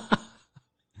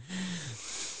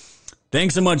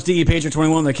 Thanks so much, DE Patriot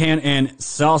 21, the can, and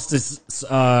Solstice.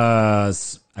 I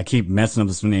keep messing up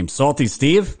this name. Salty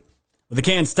Steve with the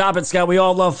can. Stop it, Scott. We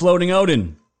all love Floating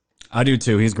Odin. I do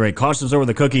too. He's great. Cautious over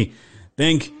the cookie.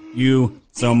 Thank you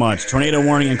so much. Tornado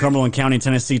warning in Cumberland County,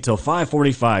 Tennessee, till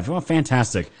 5:45. Well,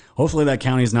 fantastic. Hopefully that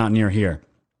county is not near here.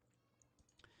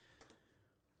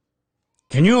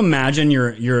 Can you imagine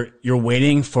you're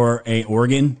waiting for an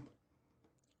organ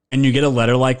and you get a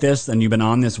letter like this and you've been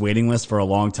on this waiting list for a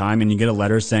long time and you get a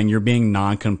letter saying you're being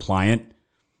non-compliant,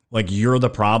 like you're the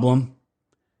problem,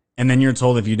 and then you're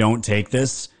told if you don't take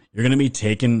this, you're going to be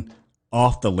taken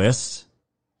off the list?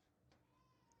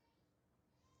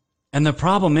 And the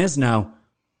problem is now,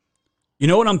 you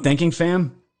know what I'm thinking,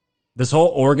 fam? The whole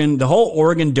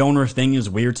organ donor thing is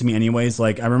weird to me anyways.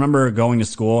 Like, I remember going to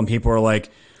school and people were like,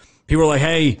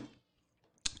 hey,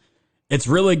 it's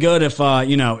really good if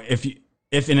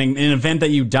in an event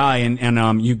that you die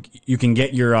and you can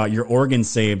get your organs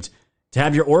saved, to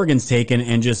have your organs taken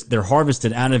and just they're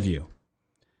harvested out of you.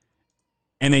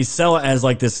 And they sell it as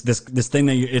like this thing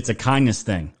that it's a kindness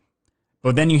thing.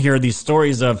 But then you hear these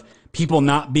stories of people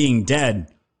not being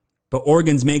dead, but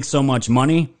organs make so much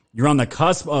money. You're on the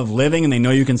cusp of living and they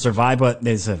know you can survive, but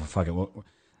they said, fuck it,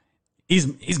 he's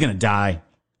going to die.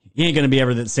 He ain't going to be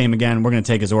ever the same again. We're going to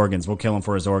take his organs. We'll kill him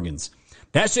for his organs.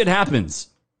 That shit happens.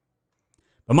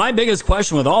 But my biggest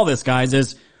question with all this, guys,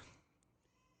 is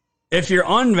if you're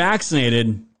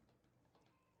unvaccinated,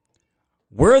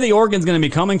 where are the organs going to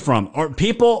be coming from? Are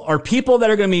people that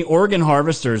are going to be organ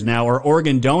harvesters now or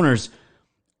organ donors,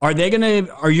 are you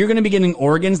going to be getting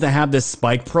organs that have this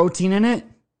spike protein in it?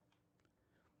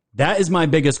 That is my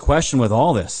biggest question with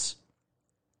all this.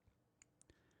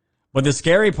 But the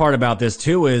scary part about this,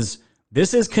 too, is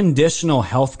this is conditional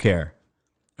health care.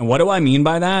 And what do I mean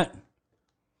by that?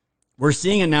 We're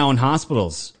seeing it now in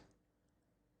hospitals.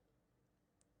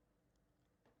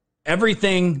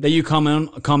 Everything that you come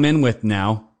in with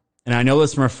now, and I know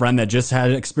this from a friend that just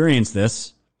had experienced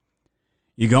this,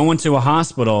 you go into a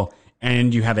hospital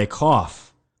and you have a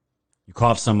cough. You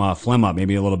cough some phlegm up,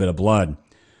 maybe a little bit of blood.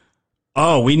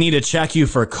 Oh, we need to check you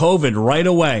for COVID right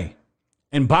away.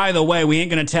 And by the way, we ain't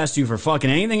going to test you for fucking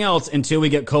anything else until we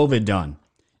get COVID done.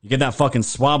 You get that fucking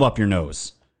swab up your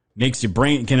nose. Makes your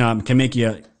brain, can make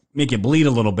you bleed a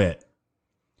little bit.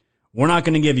 We're not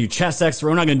going to give you chest X-ray.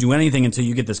 We're not going to do anything until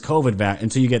you get this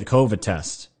until you get the COVID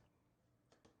test.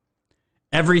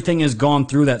 Everything has gone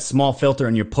through that small filter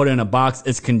and you're put in a box.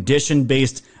 It's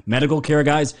condition-based medical care,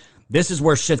 guys. This is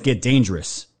where shit get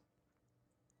dangerous.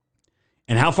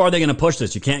 And how far are they going to push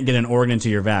this? You can't get an organ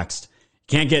until you're vaxxed.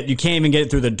 You can't even get it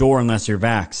through the door unless you're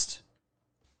vaxxed.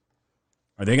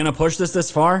 Are they going to push this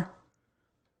far?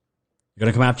 You're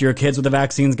going to come after your kids with the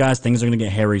vaccines, guys. Things are going to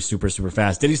get hairy super, super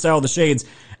fast. Diddy Style the Shades.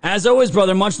 As always,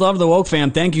 brother, much love to the Woke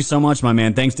fam. Thank you so much, my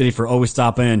man. Thanks, Diddy, for always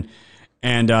stopping in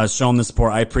and showing the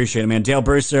support. I appreciate it, man. Dale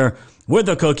Burster with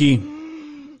the cookie.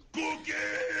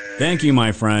 Thank you,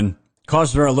 my friend.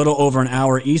 Cautious, we're a little over an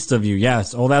hour east of you.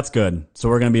 Yes. Oh, that's good. So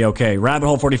we're going to be okay. Rabbit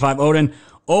Hole 45 Odin.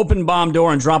 Open bomb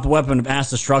door and drop a weapon of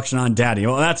mass destruction on daddy.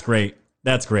 Oh, that's great.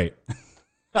 That's great.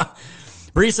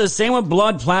 Bree says, same with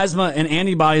blood, plasma, and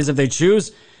antibodies if they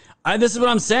choose. This is what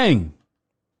I'm saying.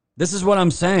 This is what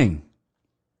I'm saying.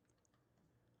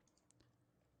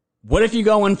 What if you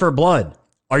go in for blood?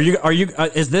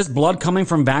 Is this blood coming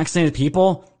from vaccinated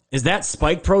people? Is that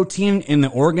spike protein in the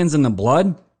organs in the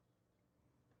blood?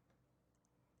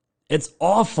 It's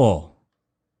awful.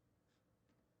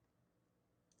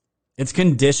 It's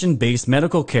condition-based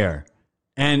medical care.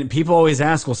 And people always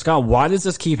ask, well, Scott, why does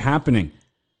this keep happening?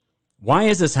 Why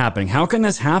is this happening? How can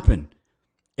this happen?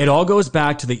 It all goes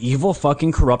back to the evil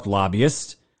fucking corrupt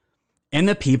lobbyists and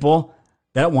the people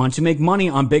that want to make money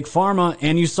on big pharma.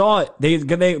 And you saw it.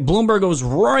 Bloomberg goes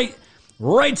right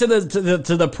to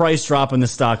the price drop in the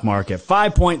stock market.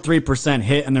 5.3%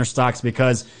 hit in their stocks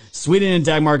because Sweden and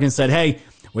Denmark said, hey,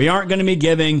 we aren't going to be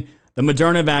giving the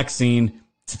Moderna vaccine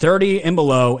to 30 and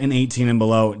below and 18 and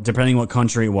below, depending what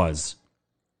country it was.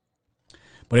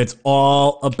 But it's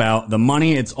all about the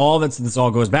money. It's all this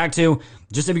all goes back to.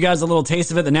 Just to give you guys a little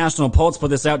taste of it, the National Pulse put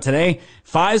this out today.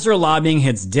 Pfizer lobbying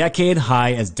hits decade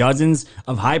high as dozens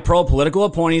of high-pro political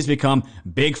appointees become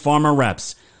big pharma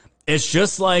reps. It's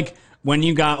just like when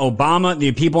you got Obama,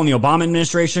 the people in the Obama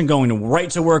administration going right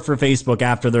to work for Facebook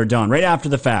after they're done, right after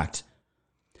the fact.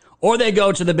 Or they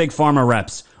go to the big pharma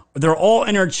reps. They're all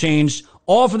interchanged,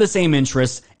 all for the same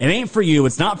interests. It ain't for you.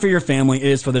 It's not for your family. It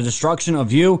is for the destruction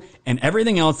of you and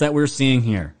everything else that we're seeing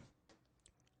here.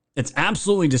 It's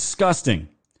absolutely disgusting.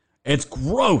 It's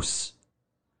gross.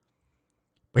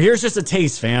 But here's just a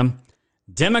taste, fam.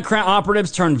 Democrat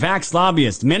operatives turned vax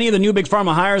lobbyists. Many of the new big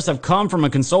pharma hires have come from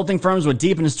consulting firms with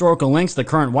deep and historical links to the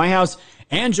current White House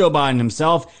and Joe Biden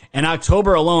himself. In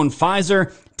October alone,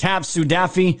 Pfizer tapped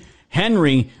Sudafi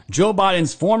Henry, Joe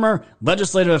Biden's former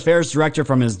legislative affairs director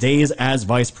from his days as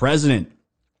vice president.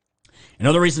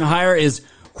 Another recent hire is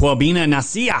Kwabena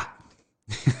Nasia.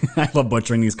 I love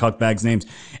butchering these cuckbags' names.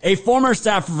 A former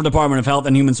staffer for the Department of Health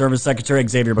and Human Service Secretary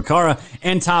Xavier Becerra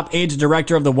and top aide to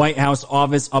director of the White House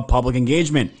Office of Public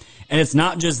Engagement. And it's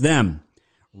not just them.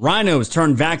 Rhinos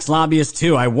turned vax lobbyists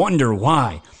too. I wonder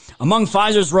why. Among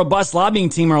Pfizer's robust lobbying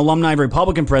team are alumni of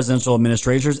Republican presidential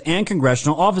administrators and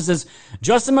congressional offices.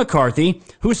 Justin McCarthy,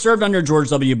 who served under George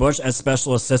W. Bush as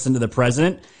special assistant to the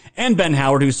president, and Ben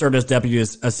Howard, who served as deputy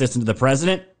assistant to the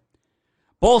president.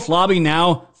 Both lobby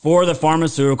now for the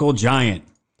pharmaceutical giant.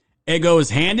 It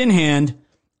goes hand in hand,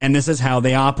 and this is how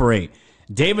they operate.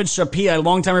 David Shapia, a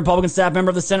longtime Republican staff member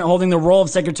of the Senate, holding the role of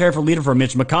secretary for leader for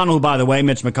Mitch McConnell, who, by the way,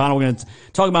 Mitch McConnell, we're going to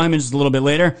talk about him in just a little bit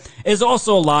later, is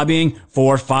also lobbying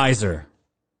for Pfizer.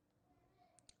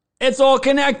 It's all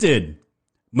connected.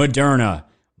 Moderna.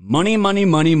 Money, money,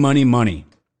 money, money, money.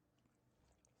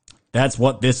 That's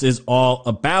what this is all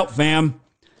about, fam.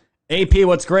 AP,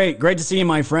 what's great? Great to see you,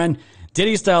 my friend.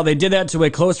 Diddy style, they did that to a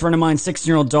close friend of mine's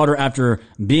 16-year-old daughter after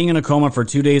being in a coma for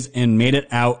 2 days and made it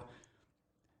out.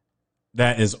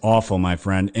 That is awful, my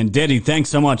friend. And Diddy, thanks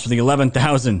so much for the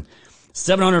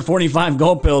 11,745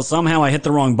 gold pills. Somehow I hit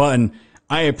the wrong button.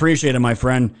 I appreciate it, my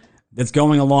friend. It's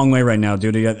going a long way right now,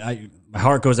 dude. My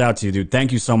heart goes out to you, dude.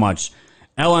 Thank you so much.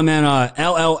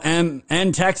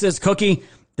 LLM Texas Cookie,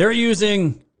 they're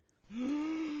using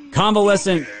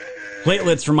convalescent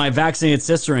platelets from my vaccinated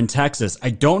sister in Texas.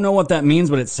 I don't know what that means,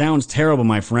 but it sounds terrible,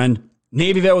 my friend.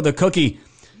 Navy vet with a cookie.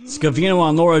 Scavino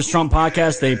on Laura's Trump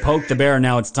podcast. They poked the bear.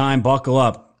 Now it's time. Buckle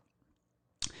up.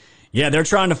 Yeah, they're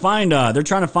trying to find Dan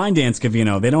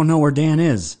Scavino. They don't know where Dan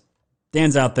is.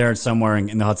 Dan's out there somewhere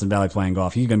in the Hudson Valley playing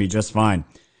golf. He's going to be just fine.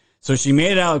 So she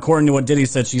made it out, according to what Diddy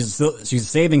said. She's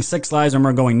saving 6 lives and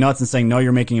we're going nuts and saying, no,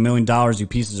 you're making $1 million, you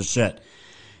pieces of shit.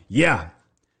 Yeah.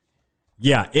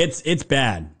 Yeah, it's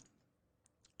bad.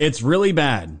 It's really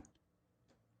bad.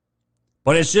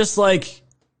 But it's just like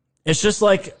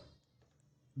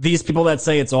these people that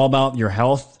say it's all about your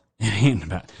health. It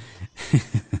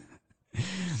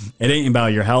ain't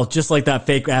about your health. Just like that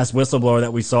fake ass whistleblower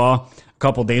that we saw a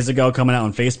couple days ago coming out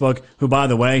on Facebook, who, by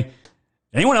the way,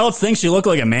 anyone else think she looked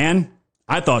like a man?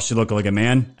 I thought she looked like a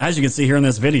man, as you can see here in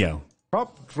this video.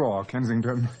 Top drawer,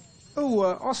 Kensington. Oh,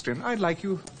 Austin, I'd like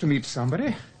you to meet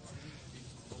somebody.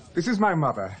 This is my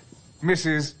mother,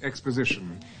 Mrs.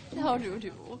 Exposition. How do you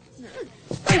do?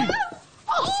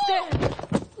 Austin!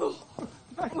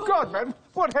 My God, man,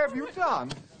 what have you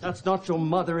done? That's not your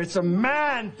mother, it's a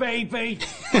man, baby!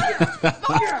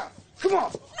 Yeah, come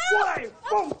on! Why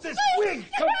won't this wig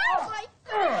come off?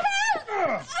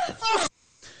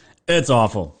 It's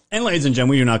awful. And ladies and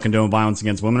gentlemen, we do not condone violence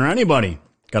against women or anybody.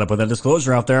 Gotta put that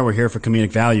disclosure out there. We're here for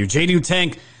comedic value. J.D.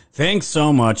 Tank, thanks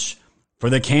so much for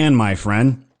the can, my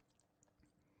friend.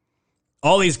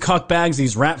 All these cuckbags,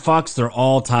 these rat fucks, they're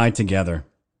all tied together.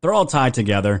 They're all tied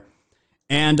together.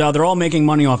 And they're all making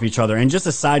money off each other. And just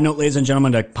a side note, ladies and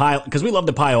gentlemen, to pile, because we love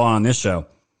to pile on this show.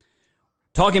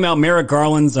 Talking about Merrick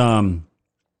Garland's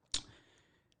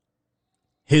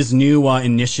his new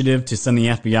initiative to send the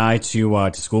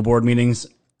FBI to school board meetings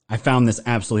I found this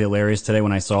absolutely hilarious today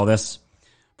when I saw this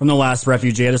from the last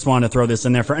refugee. I just wanted to throw this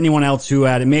in there for anyone else who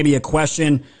had maybe a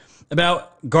question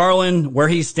about Garland, where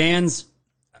he stands.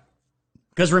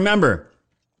 Because remember,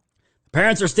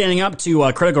 parents are standing up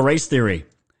to critical race theory.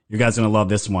 You guys are going to love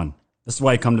this one. This is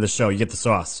why you come to the show. You get the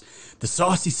sauce. The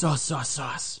saucy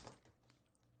sauce.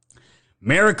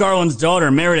 Merrick Garland's daughter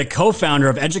married a co-founder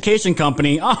of education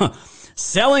company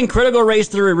selling critical race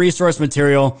theory resource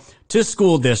material to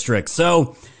school districts.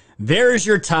 So there's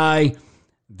your tie.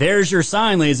 There's your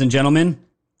sign, ladies and gentlemen.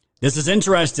 This is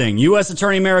interesting. U.S.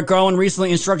 Attorney Merrick Garland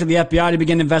recently instructed the FBI to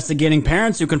begin investigating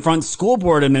parents who confront school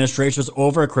board administrators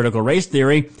over a critical race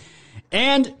theory.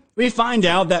 And we find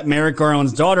out that Merrick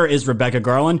Garland's daughter is Rebecca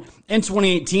Garland. In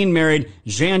 2018, married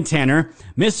Jan Tanner.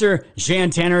 Mr.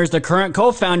 Jan Tanner is the current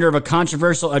co-founder of a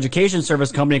controversial education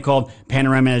service company called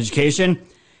Panorama Education.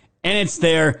 And it's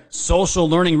their social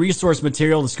learning resource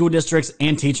material to school districts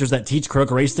and teachers that teach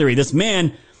critical race theory. This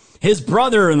man, his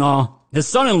brother-in-law, his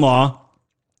son-in-law,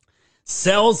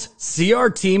 sells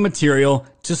CRT material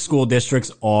to school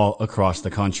districts all across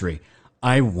the country.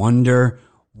 I wonder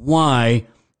why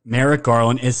Merrick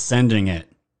Garland is sending the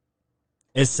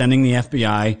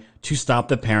FBI to stop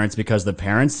the parents, because the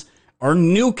parents are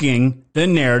nuking the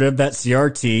narrative that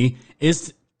CRT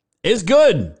is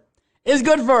good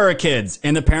for our kids.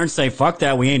 And the parents say, fuck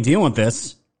that, we ain't dealing with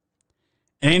this.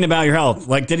 It ain't about your health.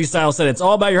 Like Diddy Style said, it's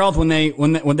all about your health when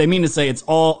they mean to say it's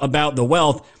all about the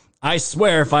wealth. I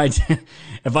swear if I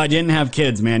didn't have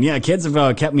kids, man. Yeah, kids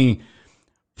have kept me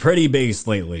pretty based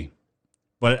lately.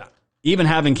 But even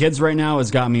having kids right now has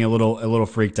got me a little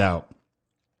freaked out.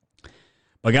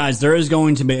 But guys, there is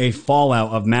going to be a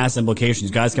fallout of mass implications.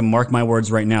 You guys can mark my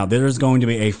words right now. There is going to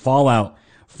be a fallout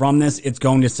from this. It's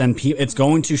going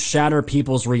to shatter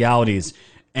people's realities.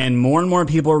 And more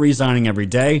people are resigning every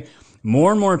day.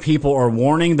 More and more people are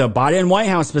warning the Biden White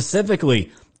House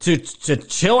specifically to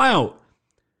chill out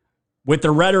with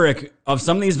the rhetoric of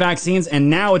some of these vaccines. And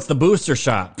now it's the booster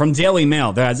shot from Daily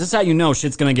Mail. This is how you know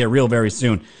shit's going to get real very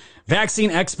soon.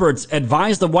 Vaccine experts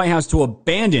advise the White House to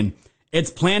abandon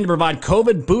its plan to provide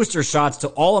COVID booster shots to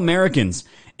all Americans,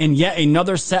 in yet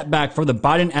another setback for the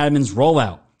Biden admin's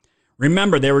rollout.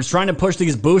 Remember, they were trying to push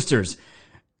these boosters.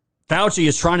 Fauci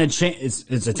is trying to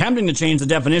is attempting to change the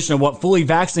definition of what fully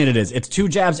vaccinated is. It's 2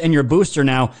 jabs and your booster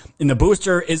now. And the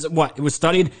booster is what? It was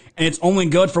studied, and it's only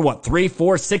good for what? 3,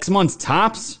 4, 6 months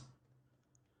tops?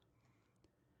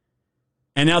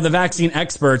 And now the vaccine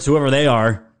experts, whoever they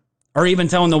are even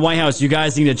telling the White House, you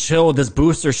guys need to chill with this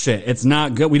booster shit. It's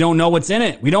not good. We don't know what's in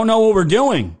it. We don't know what we're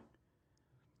doing.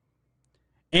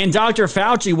 And Dr.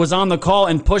 Fauci was on the call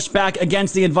and pushed back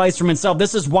against the advice from himself.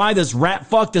 This is why this rat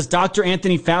fuck, this Dr.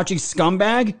 Anthony Fauci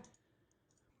scumbag,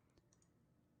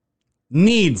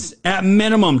 needs, at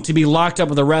minimum, to be locked up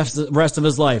for the rest of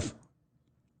his life.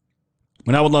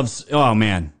 But I would love... Oh,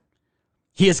 man.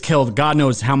 He has killed God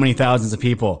knows how many thousands of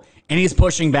people. And he's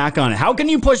pushing back on it. How can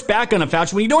you push back on it,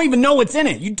 Fauci, when you don't even know what's in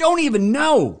it? You don't even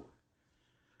know.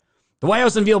 The White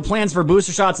House unveiled plans for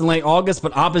booster shots in late August,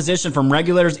 but opposition from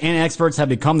regulators and experts have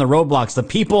become the roadblocks. The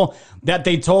people that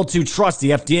they told to trust,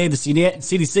 the FDA, the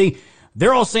CDC,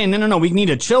 they're all saying, no, we need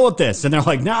to chill with this. And they're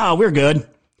like, nah, we're good.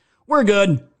 We're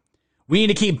good. We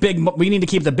need to keep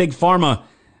the big pharma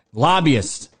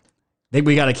lobbyists.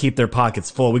 We got to keep their pockets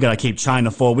full. We got to keep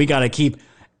China full. We got to keep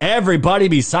everybody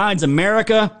besides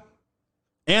America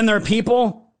and their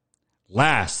people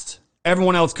last.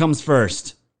 Everyone else comes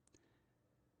first.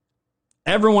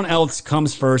 Everyone else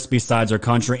comes first besides our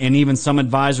country, and even some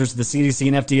advisors to the CDC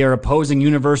and FDA are opposing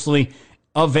universally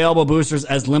available boosters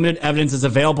as limited evidence is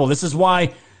available. This is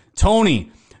why,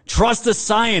 Tony, trust the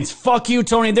science. Fuck you,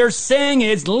 Tony. They're saying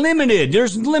it's limited.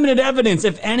 There's limited evidence,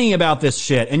 if any, about this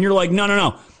shit. And you're like,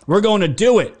 no. We're going to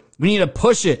do it. We need to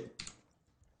push it.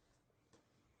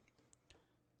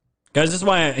 Guys, this is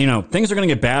why, things are going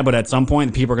to get bad, but at some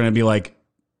point, people are going to be like,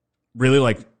 really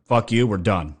like, fuck you, we're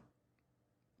done.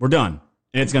 We're done.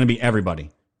 And it's going to be everybody.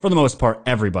 For the most part,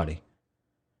 everybody.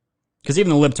 Because even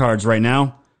the libtards right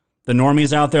now, the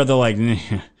normies out there, they're like,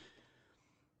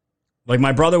 like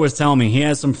my brother was telling me, he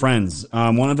has some friends.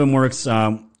 One of them works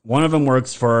for one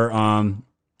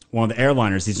of the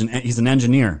airliners. He's an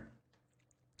engineer.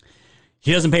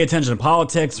 He doesn't pay attention to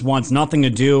politics, wants nothing to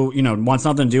do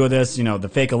with this, the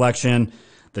fake election,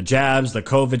 the jabs, the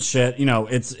COVID shit.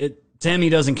 To him, he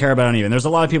doesn't care about anything. There's a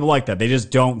lot of people like that. They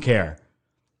just don't care.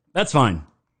 That's fine.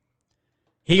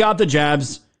 He got the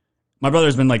jabs. My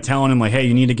brother's been telling him hey,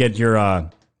 you need to get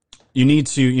your,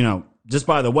 just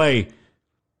by the way,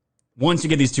 once you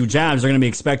get these 2 jabs, they're going to be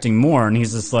expecting more. And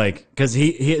he's just because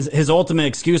his ultimate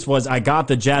excuse was, I got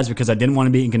the jabs because I didn't want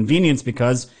to be inconvenienced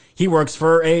because He works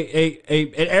for an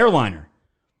airliner.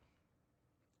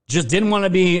 Just didn't want to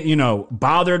be,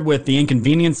 bothered with the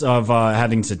inconvenience of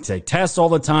having to take tests all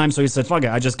the time. So he said, fuck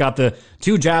it. I just got the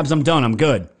 2 jabs. I'm done. I'm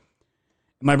good.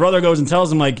 My brother goes and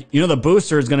tells him, like, the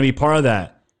booster is going to be part of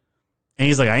that. And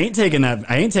he's like, I ain't taking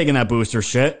that booster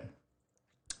shit.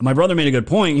 My brother made a good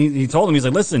point. He told him, he's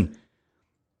like, listen,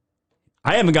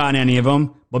 I haven't gotten any of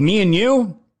them, but me and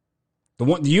you,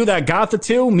 you that got the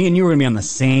 2, me and you are going to be on the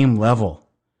same level.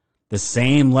 The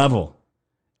same level.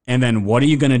 And then what are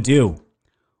you going to do?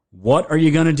 What are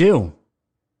you going to do?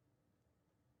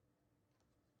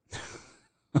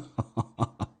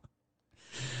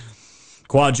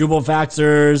 Quadruple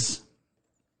vaxxers,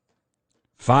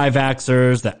 5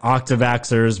 vaxxers, the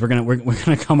octavaxxers. We're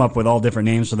gonna come up with all different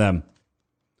names for them.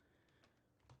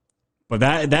 But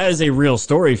that is a real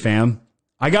story, fam.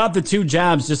 I got the 2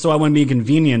 jabs just so I wouldn't be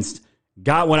inconvenienced.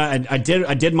 Got what I did.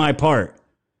 I did my part.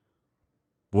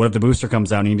 What if the booster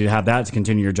comes out and you need to have that to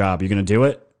continue your job? You gonna do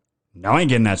it? No, I ain't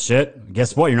getting that shit.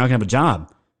 Guess what? You're not gonna have a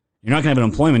job. You're not gonna have an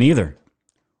employment either.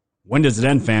 When does it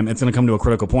end, fam? It's going to come to a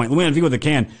critical point. Let me interview with a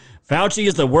can. Fauci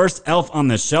is the worst elf on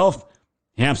the shelf.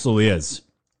 He absolutely is.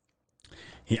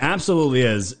 He absolutely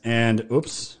is. And,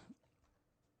 oops.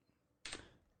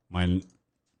 There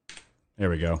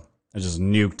we go. I just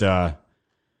nuked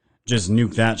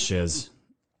that shiz.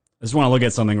 I just want to look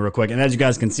at something real quick. And as you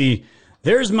guys can see,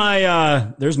 there's my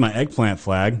eggplant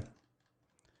flag.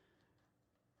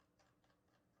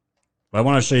 But I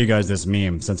want to show you guys this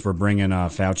meme since we're bringing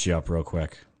Fauci up real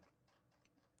quick.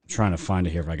 Trying to find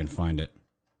it here if I can find it,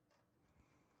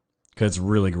 because it's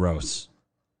really gross.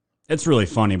 It's really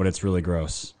funny, but it's really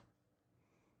gross.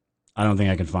 I don't think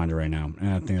I can find it right now,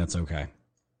 and I think that's okay.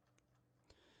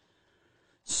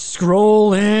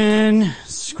 Scrolling.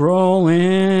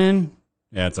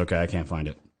 Yeah, it's okay. I can't find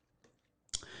it.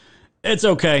 It's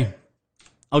okay.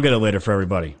 I'll get it later for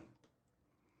everybody.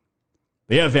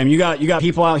 But yeah, fam, you got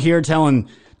people out here telling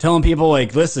people,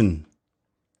 like, listen,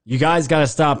 you guys got to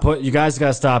stop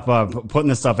putting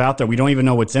this stuff out there. We don't even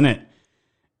know what's in it.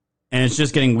 And it's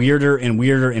just getting weirder and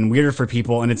weirder and weirder for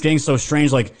people. And it's getting so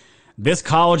strange. Like this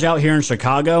college out here in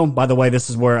Chicago, by the way, this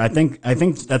is where I think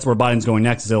that's where Biden's going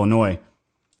next, is Illinois.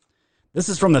 This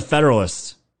is from the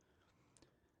Federalist.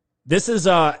 This is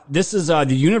the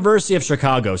University of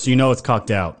Chicago. So you know it's cucked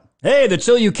out. Hey, the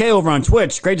Chill UK over on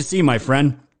Twitch. Great to see you, my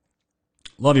friend.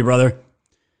 Love you, brother.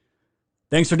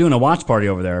 Thanks for doing a watch party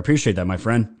over there. I appreciate that, my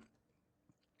friend.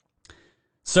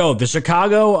 So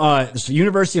the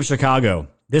University of Chicago,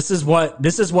 this is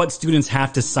what students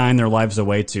have to sign their lives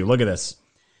away to. Look at this.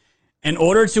 In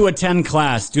order to attend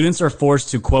class, students are forced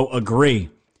to, quote, agree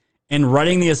in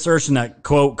writing the assertion that,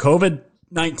 quote,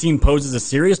 COVID-19 poses a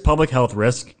serious public health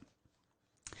risk.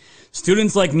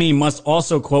 Students like me must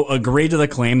also, quote, agree to the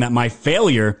claim that my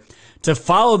failure to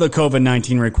follow the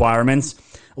COVID-19 requirements,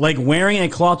 like wearing a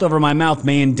cloth over my mouth,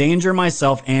 may endanger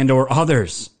myself and or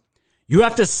others. You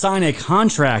have to sign a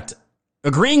contract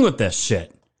agreeing with this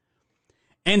shit.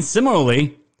 And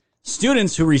similarly,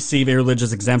 students who receive a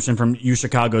religious exemption from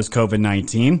UChicago's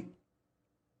COVID-19,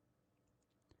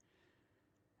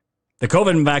 the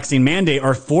COVID vaccine mandate,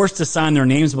 are forced to sign their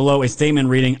names below a statement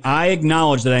reading, I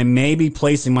acknowledge that I may be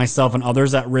placing myself and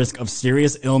others at risk of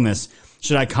serious illness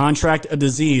should I contract a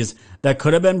disease that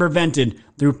could have been prevented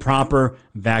through proper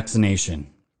vaccination.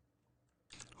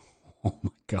 Oh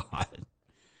my God.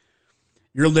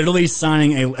 You're literally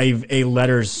signing a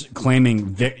letter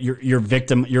claiming you're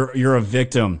a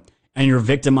victim and you're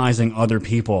victimizing other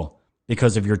people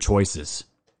because of your choices.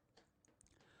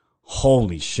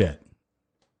 Holy shit.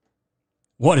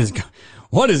 What is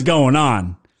going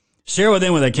on? Share with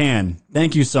them what I can.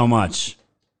 Thank you so much.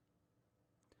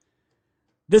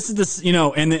 This is this,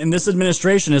 and this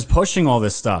administration is pushing all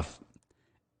this stuff.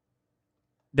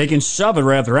 They can shove it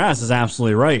right up their ass, is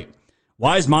absolutely right.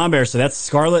 Wise Mom Bear said that's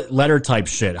scarlet letter type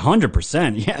shit.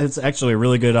 100%. Yeah, it's actually a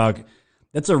really good,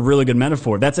 that's a really good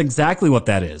metaphor. That's exactly what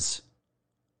that is.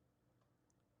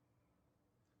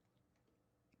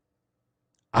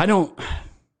 What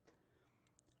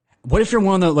if you're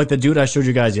one of the, like the dude I showed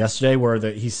you guys yesterday where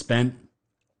he spent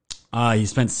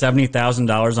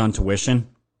 $70,000 on tuition?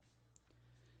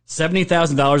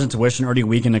 $70,000 in tuition already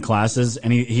week into classes,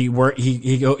 and he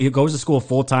goes to school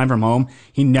full time from home.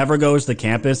 He never goes to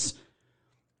campus,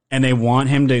 and they want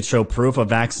him to show proof of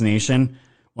vaccination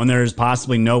when there's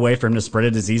possibly no way for him to spread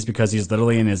a disease because he's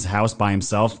literally in his house by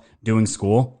himself doing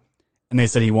school. And they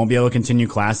said he won't be able to continue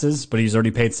classes, but he's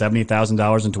already paid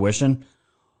 $70,000 in tuition.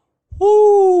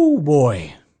 Woo,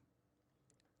 boy.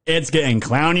 It's getting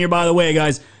clownier by the way,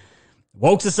 guys. The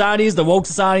woke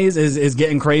society is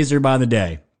getting crazier by the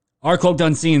day. Our Cloaked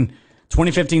Unseen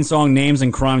 2015 song Names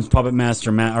and Crimes Puppet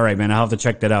Master Matt. All right, man, I'll have to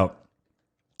check that out.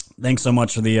 Thanks so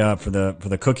much for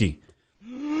the cookie.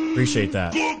 Appreciate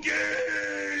that.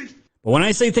 But when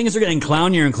I say things are getting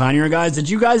clownier and clownier, guys, did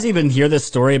you guys even hear this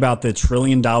story about the $1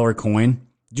 trillion coin?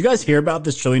 Did you guys hear about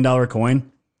this $1 trillion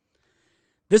coin?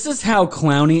 This is how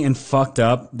clowny and fucked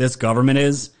up this government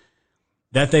is,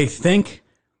 that they think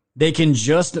they can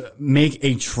just make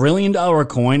 $1 trillion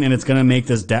coin and it's going to make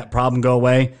this debt problem go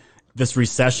away, this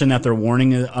recession that they're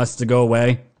warning us to go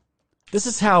away. This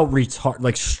is how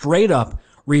straight up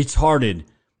retarded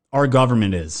our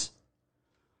government is.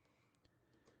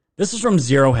 This is from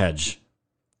Zero Hedge.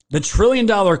 The $1 trillion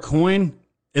coin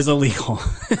is illegal.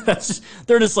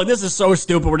 They're just like, this is so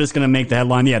stupid, we're just going to make the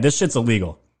headline. Yeah, this shit's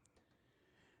illegal.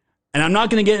 And I'm not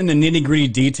going to get into nitty-gritty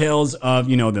details of,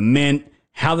 the mint,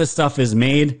 how this stuff is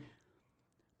made.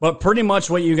 But pretty much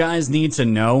what you guys need to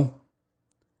know,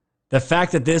 the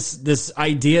fact that this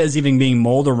idea is even being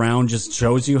mulled around just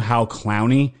shows you how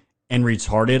clowny and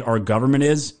retarded our government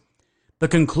is. The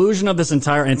conclusion of this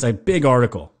entire, and it's a big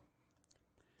article.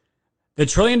 The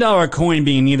 $1 trillion coin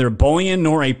being neither bullion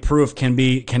nor a proof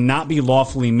cannot be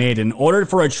lawfully made. In order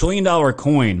for $1 trillion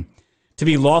coin to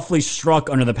be lawfully struck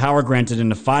under the power granted in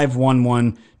the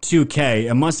 5112K,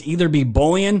 it must either be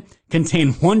bullion,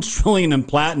 contain 1 trillion in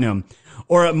platinum,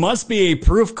 or it must be a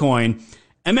proof coin.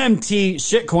 MMT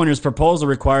Shitcoiner's proposal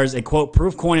requires a, quote,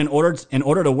 proof coin in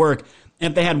order to work.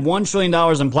 And if they had $1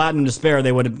 trillion in platinum to spare,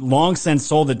 they would have long since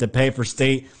sold it to pay for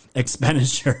state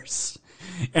expenditures.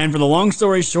 And for the long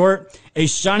story short, a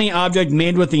shiny object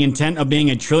made with the intent of being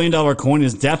 $1 trillion coin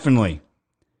is definitionally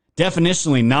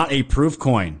not a proof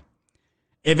coin.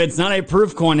 If it's not a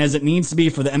proof coin as it needs to be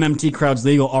for the MMT crowd's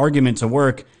legal argument to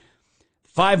work,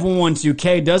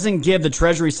 5112K doesn't give the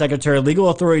Treasury Secretary legal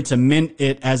authority to mint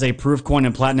it as a proof coin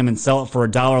in platinum and sell it for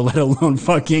 $1, let alone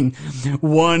fucking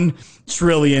 $1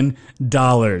 trillion.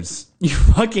 You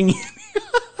fucking...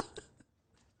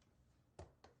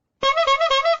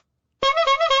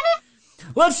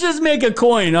 Let's just make a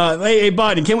coin. Hey,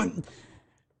 Biden,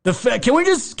 can we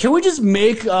just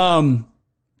make some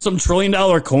 $1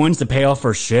 trillion coins to pay off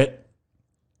our shit?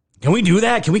 Can we do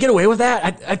that? Can we get away with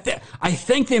that? I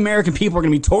think the American people are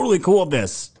going to be totally cool with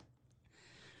this.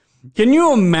 Can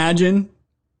you imagine?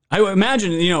 I would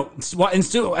imagine,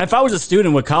 if I was a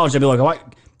student with college, I'd be like,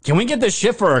 can we get this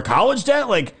shit for our college debt?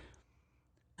 Like,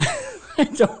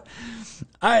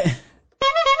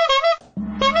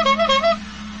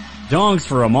 dongs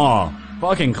for them all.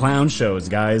 Fucking clown shows,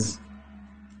 guys.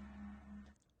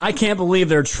 I can't believe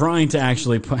they're trying to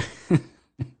actually put...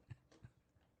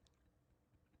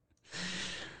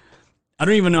 I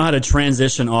don't even know how to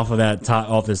transition off of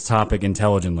off this topic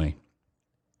intelligently.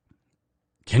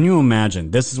 Can you imagine?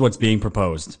 This is what's being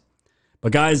proposed.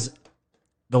 But guys,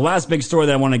 the last big story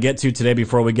that I want to get to today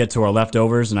before we get to our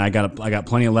leftovers, and I got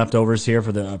plenty of leftovers here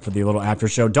for the little after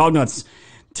show. Dognuts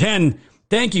 10,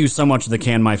 thank you so much for the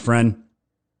can, my friend.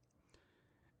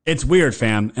 It's weird,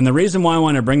 fam, and the reason why I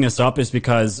want to bring this up is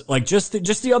because, like, just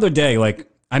the other day, like,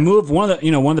 I moved. One of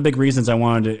the big reasons I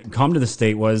wanted to come to the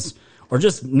state was, or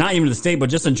just not even to the state, but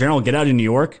just in general, get out of New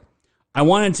York. I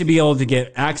wanted to be able to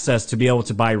get access to be able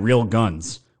to buy real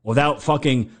guns without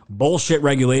fucking bullshit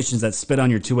regulations that spit on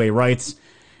your two-way rights.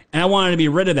 And I wanted to be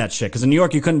rid of that shit, because in New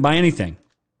York, you couldn't buy anything.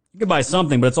 You could buy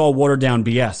something, but it's all watered-down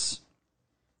BS.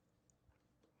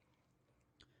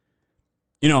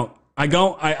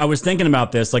 I was thinking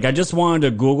about this. Like, I just wanted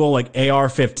to Google, like,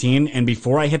 AR-15, and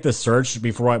before I hit the search,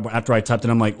 after I typed it,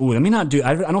 I'm like, ooh, let me not do...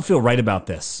 I don't feel right about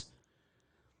this.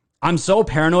 I'm so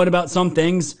paranoid about some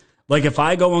things. Like, if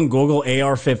I go on Google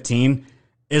AR-15,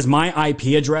 is my IP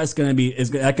address is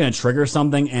that going to trigger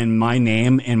something, and my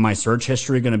name and my search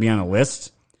history going to be on a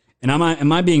list? And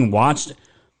am I being watched?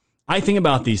 I think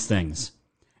about these things.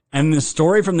 And the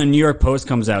story from the New York Post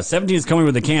comes out. 17 is coming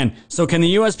with a can. So can the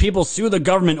U.S. people sue the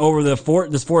government over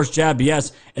this forced jab?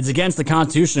 Yes, it's against the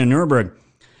Constitution in Nuremberg.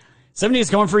 17 is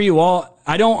coming for you all.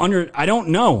 I don't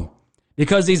know.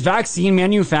 Because these vaccine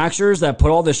manufacturers that put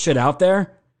all this shit out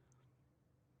there,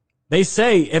 they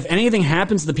say if anything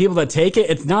happens to the people that take it,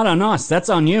 it's not on us. That's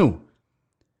on you.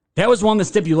 That was one of the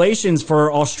stipulations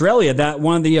for Australia, that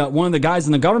one of the guys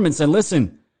in the government said,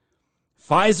 listen,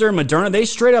 Pfizer, Moderna, they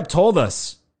straight up told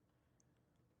us,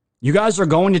 you guys are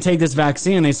going to take this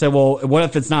vaccine. And they said, well, what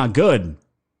if it's not good?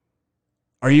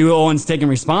 Are you the ones taking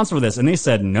responsibility for this? And they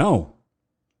said no.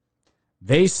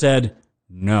 They said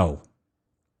no.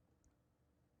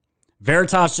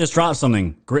 Veritas just dropped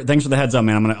something. Great, thanks for the heads up,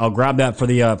 man. I'll grab that for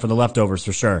the leftovers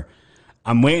for sure.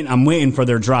 I'm waiting for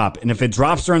their drop, and if it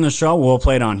drops during the show, we'll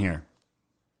play it on here.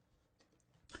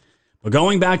 But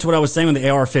going back to what I was saying with the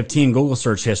AR-15 Google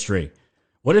search history,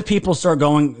 What if people start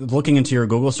looking into your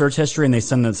Google search history and they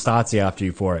send the Stasi after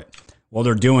you for it? Well,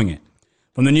 they're doing it.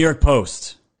 From the New York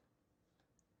Post.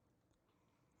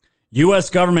 U.S.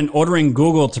 government ordering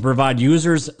Google to provide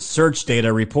users' search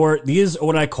data report. These are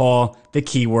what I call the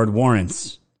keyword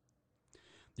warrants.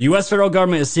 The U.S. federal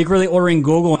government is secretly ordering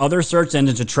Google and other search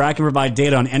engines to track and provide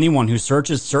data on anyone who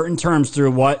searches certain terms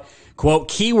through what, quote,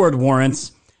 keyword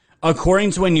warrants,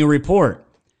 according to a new report.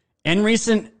 In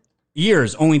recent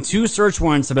years, only 2 search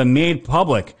warrants have been made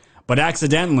public, but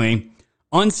accidentally,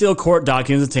 unsealed court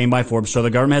documents obtained by Forbes show the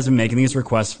government has been making these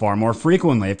requests far more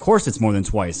frequently. Of course, it's more than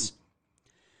twice.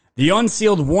 The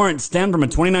unsealed warrant stemmed from a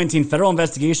 2019 federal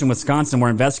investigation in Wisconsin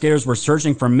where investigators were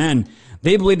searching for men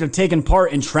they believed have taken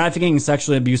part in trafficking and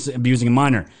sexually abusing a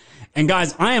minor. And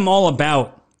guys, I am all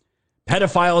about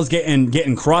pedophiles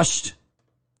getting crushed,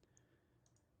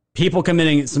 people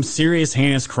committing some serious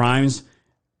heinous crimes,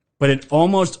 but it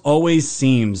almost always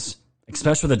seems,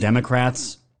 especially the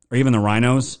Democrats or even the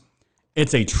rhinos,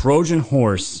 it's a Trojan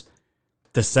horse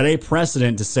to set a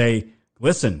precedent to say,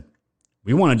 listen,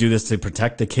 we want to do this to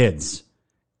protect the kids.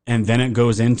 And then it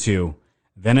goes into,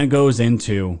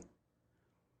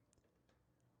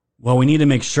 well, we need to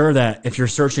make sure that if you're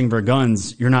searching for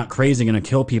guns, you're not crazy going to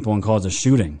kill people and cause a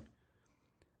shooting.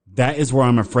 That is where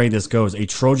I'm afraid this goes. A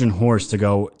Trojan horse to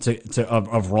go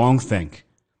of wrongthink,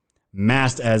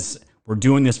 masked as we're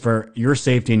doing this for your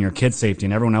safety and your kids' safety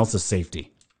and everyone else's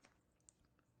safety.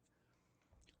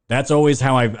 That's always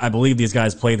how I believe these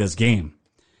guys play this game.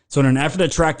 So in an effort to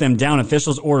track them down,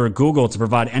 officials ordered Google to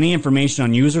provide any information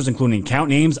on users, including account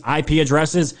names, IP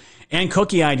addresses, and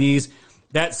cookie IDs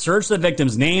that search the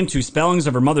victim's name, 2 spellings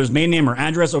of her mother's maiden name or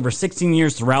address over 16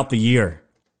 years throughout the year.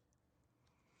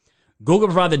 Google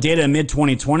provided the data in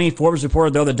mid-2020. Forbes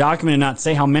reported, though, the document did not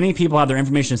say how many people had their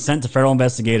information sent to federal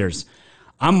investigators.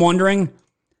 I'm wondering,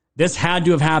 this had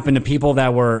to have happened to people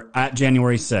that were at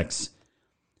January 6th.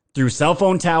 Through cell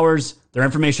phone towers, their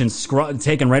information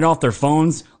taken right off their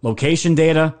phones, location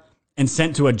data, and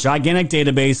sent to a gigantic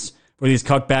database for these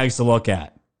cuckbags to look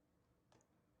at.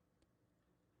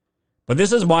 But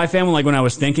this is why, family, like when I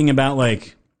was thinking about,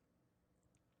 like,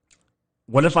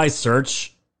 what if I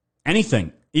search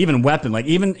anything, even weapon, like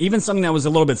even something that was a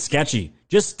little bit sketchy,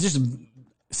 just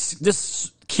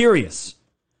curious.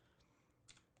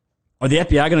 Are the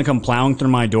FBI going to come plowing through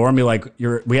my door and be like,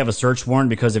 we have a search warrant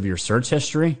because of your search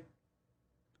history?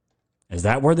 Is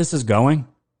that where this is going?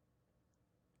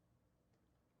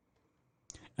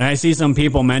 And I see some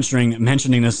people mentioning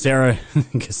this Sarah,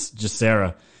 just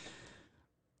Sarah.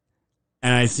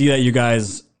 And I see that you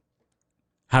guys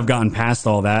have gotten past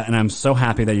all that, and I'm so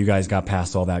happy that you guys got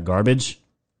past all that garbage.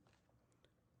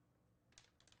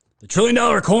 The $1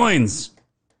 trillion coins.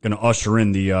 Gonna usher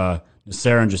in the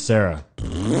Sarah and Jacera.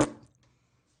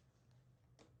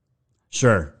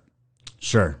 Sure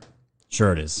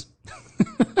it is.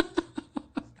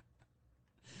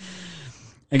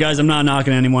 Hey guys, I'm not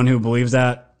knocking anyone who believes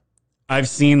that. I've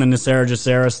seen the Nicera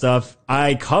Jacera stuff.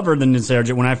 I covered the Nicera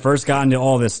when I first got into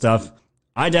all this stuff.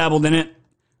 I dabbled in it,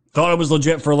 thought it was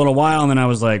legit for a little while, and then I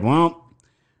was like, well,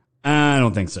 I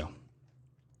don't think so.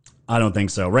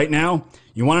 Right now,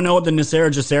 you want to know what the Nicera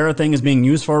Jacera thing is being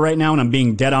used for right now? And I'm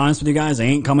being dead honest with you guys. I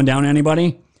ain't coming down to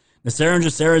anybody. Nicera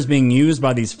Jacera is being used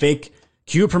by these fake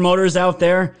Q promoters out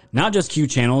there, not just Q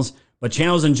channels, but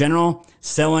channels in general,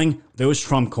 selling those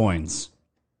Trump coins.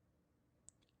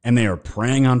 And they are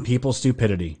preying on people's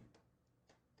stupidity.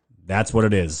 That's what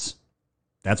it is.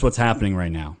 That's what's happening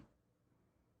right now.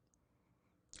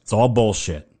 It's all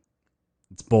bullshit.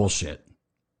 It's bullshit.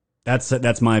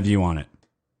 That's my view on it.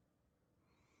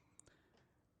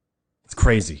 It's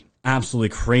crazy. Absolutely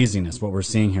craziness what we're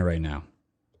seeing here right now.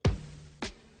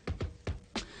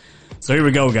 So here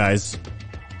we go, guys.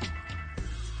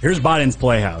 Here's Biden's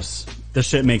Playhouse. This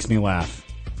shit makes me laugh.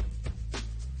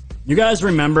 You guys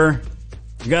remember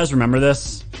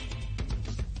this?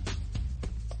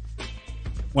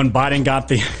 When Biden got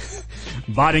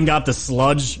the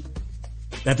sludge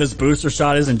that this booster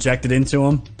shot is injected into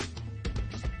him?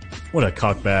 What a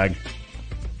cuckbag.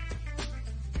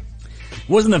 It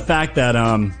wasn't the fact that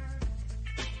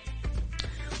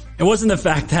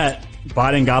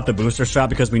Biden got the booster shot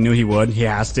because we knew he would. He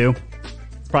has to.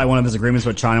 It's probably one of his agreements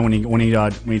with China when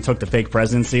he took the fake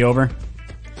presidency over.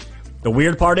 The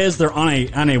weird part is they're on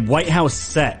a White House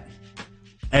set,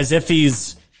 as if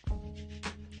he's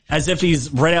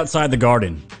right outside the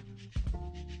garden.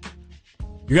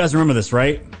 You guys remember this,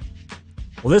 right?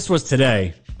 Well, this was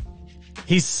today.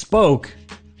 He spoke,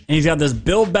 and he's got this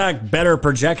Build Back Better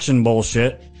projection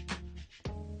bullshit.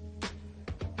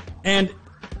 And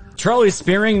Charlie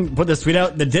Spearing put this tweet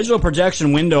out. The digital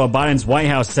projection window of Biden's White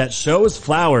House set shows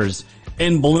flowers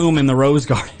in bloom in the Rose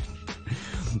Garden.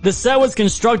 The set was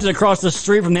constructed across the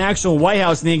street from the actual White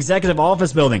House in the Executive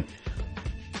Office Building.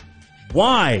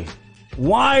 Why?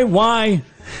 Why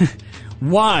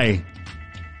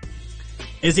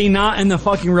is he not in the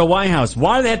fucking real White House?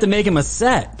 Why do they have to make him a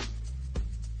set?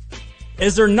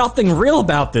 Is there nothing real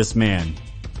about this man?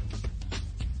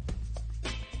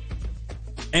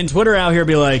 And Twitter out here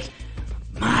be like,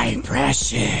 my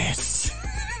precious.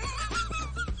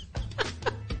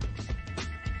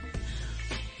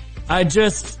 I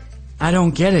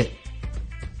don't get it.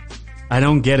 I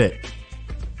don't get it.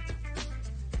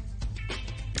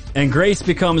 And Grace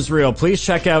becomes real. Please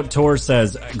check out Tor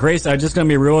Says. Grace, I'm just going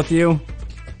to be real with you.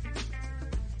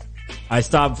 I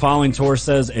stopped following Tor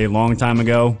Says a long time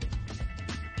ago.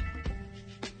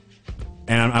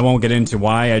 And I won't get into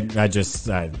why. I just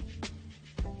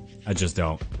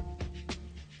don't.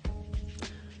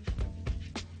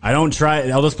 I don't try.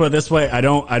 I'll just put it this way. I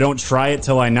don't try it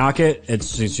till I knock it.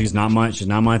 She's not my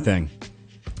thing.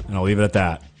 And I'll leave it at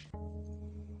that.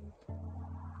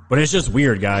 But it's just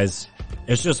weird, guys.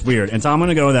 It's just weird. And so I'm going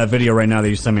to go to that video right now that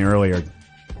you sent me earlier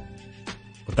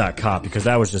with that cop, because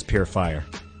that was just pure fire.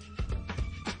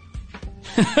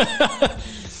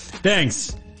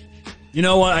 Thanks. You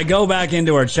know what? I go back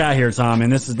into our chat here, Tom, and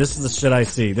this is the shit I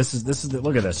see. This is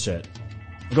look at this shit.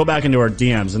 I go back into our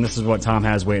DMs, and this is what Tom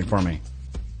has waiting for me.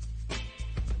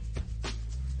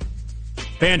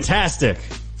 Fantastic.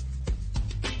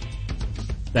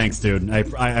 Thanks, dude.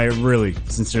 I really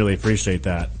sincerely appreciate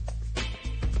that.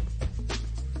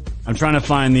 I'm trying to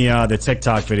find the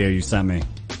TikTok video you sent me.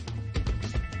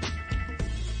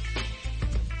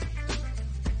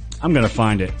 I'm gonna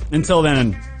find it. Until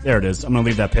then, there it is. I'm gonna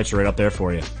leave that picture right up there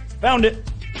for you. Found it.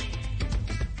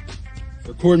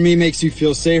 Recording me makes you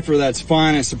feel safer. That's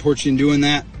fine. I support you in doing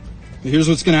that. But here's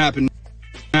what's gonna happen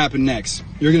next.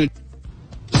 You're gonna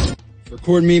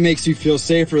record me makes you feel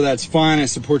safer. That's fine. I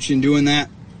support you in doing that.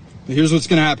 But here's what's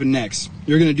gonna happen next.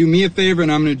 You're gonna do me a favor,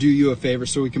 and I'm gonna do you a favor,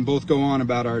 so we can both go on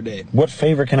about our day. What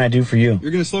favor can I do for you?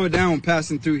 You're gonna slow it down when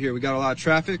passing through here. We got a lot of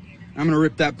traffic. I'm gonna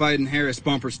rip that Biden-Harris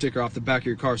bumper sticker off the back of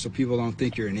your car so people don't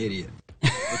think you're an idiot.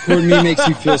 Recording me makes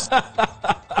you feel...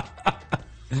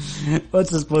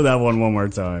 Let's just play that one more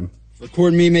time.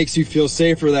 Recording me makes you feel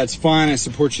safer. That's fine. I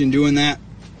support you in doing that.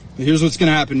 But here's what's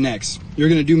gonna happen next. You're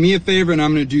gonna do me a favor, and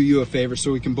I'm gonna do you a favor,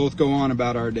 so we can both go on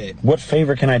about our day. What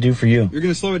favor can I do for you? You're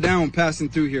gonna slow it down when passing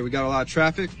through here. We got a lot of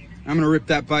traffic. I'm gonna rip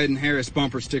that Biden-Harris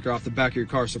bumper sticker off the back of your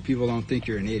car so people don't think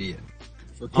you're an idiot.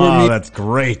 Oh, that's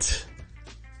great.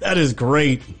 That is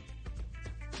great.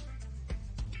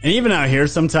 And even out here,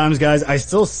 sometimes, guys, I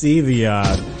still see the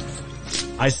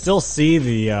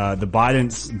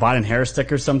Biden-Harris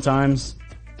sticker sometimes,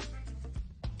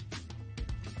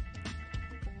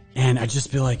 and I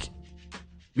just feel like,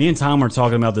 me and Tom were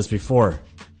talking about this before.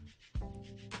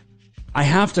 I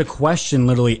have to question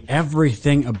literally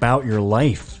everything about your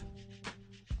life.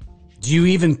 Do you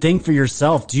even think for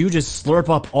yourself? Do you just slurp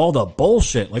up all the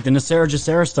bullshit, like the Nasera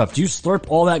Jacera stuff? Do you slurp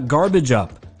all that garbage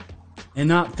up and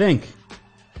not think?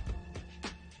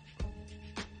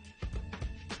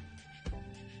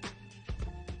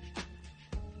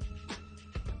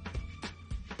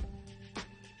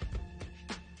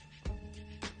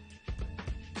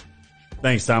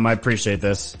 Thanks, Tom. I appreciate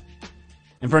this.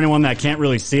 And for anyone that can't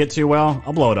really see it too well,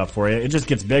 I'll blow it up for you. It just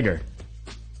gets bigger.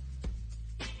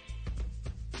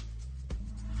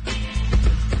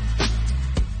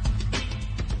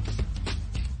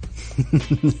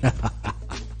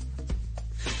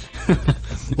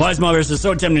 Wise Mothers is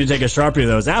so tempting to take a Sharpie of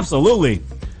those. Absolutely.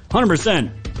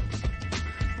 100%.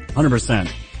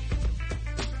 100%.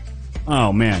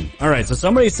 Oh, man. All right, so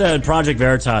somebody said Project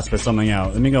Veritas put something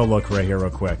out. Let me go look right here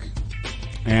real quick.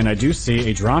 And I do see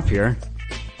a drop here.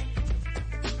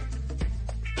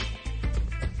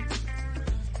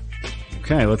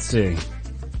 Okay, let's see.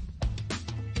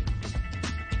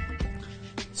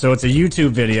 So it's a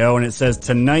YouTube video, and it says,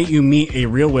 tonight you meet a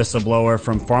real whistleblower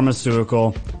from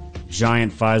pharmaceutical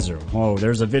giant Pfizer. Oh,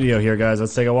 there's a video here, guys.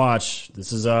 Let's take a watch.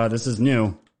 This is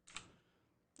new.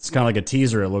 It's kind of like a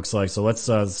teaser, it looks like. So let's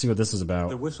see what this is about.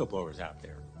 The whistleblowers out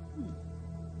there.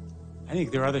 I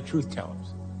think there are other truth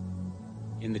tellers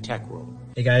in the tech world.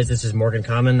 Hey guys, this is Morgan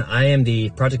Common. I am the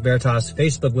Project Veritas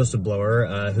Facebook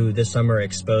whistleblower who this summer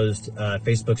exposed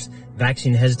Facebook's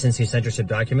vaccine hesitancy censorship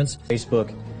documents.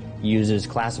 Facebook uses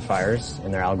classifiers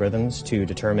in their algorithms to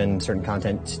determine certain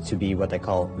content to be what they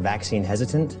call vaccine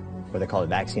hesitant. or they call it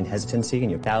vaccine hesitancy,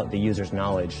 and without the user's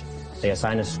knowledge, they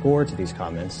assign a score to these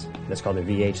comments. That's called a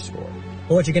VH score.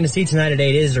 Well, what you're going to see tonight at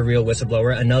 8 is a real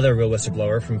whistleblower, another real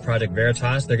whistleblower from Project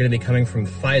Veritas. They're going to be coming from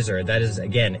Pfizer. That is,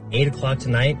 again, 8 o'clock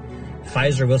tonight.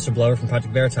 Pfizer whistleblower from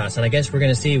Project Veritas. And I guess we're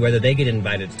going to see whether they get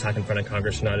invited to talk in front of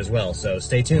Congress or not as well. So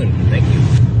stay tuned. Thank you.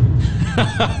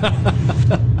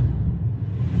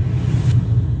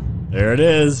 There it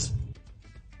is.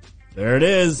 There it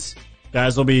is.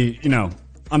 Guys, will be,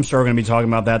 I'm sure we're going to be talking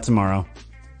about that tomorrow.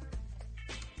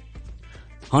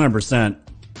 100%.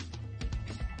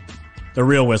 The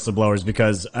real whistleblowers,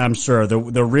 because I'm sure the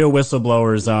real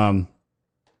whistleblowers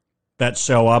that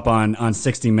show up on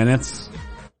 60 Minutes,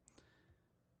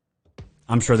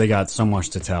 I'm sure they got so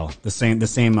much to tell. The same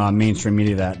mainstream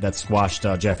media that squashed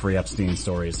Jeffrey Epstein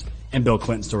stories and Bill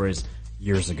Clinton stories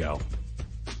years ago.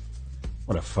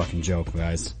 What a fucking joke,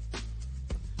 guys.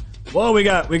 Well, we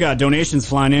got donations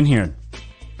flying in here.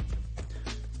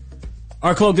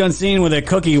 Our Cloaked Unseen with a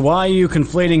cookie. Why are you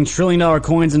conflating $1 trillion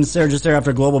coins in Nasera just there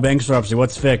after global bankruptcy?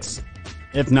 What's fixed?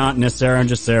 If not, Nasera and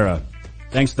Jasera.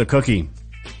 Thanks for the cookie.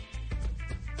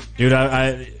 Dude,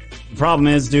 the problem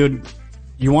is, dude,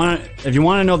 if you want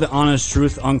to know the honest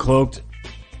truth, Uncloaked,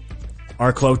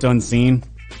 Our Cloaked Unseen,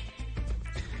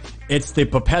 it's the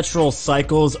perpetual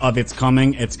cycles of it's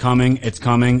coming, it's coming, it's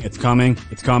coming, it's coming,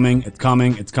 it's coming, it's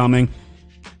coming, it's coming.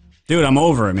 Dude, I'm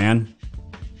over it, man.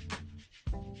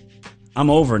 I'm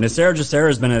over it. Nasera Jasera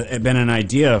has been an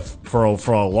idea for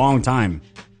a long time.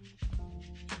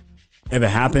 If it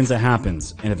happens, it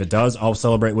happens. And if it does, I'll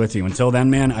celebrate with you. Until then,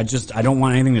 man, I don't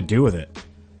want anything to do with it.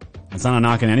 It's not a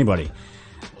knock on anybody.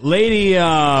 Lady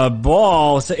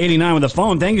Ball 89 with a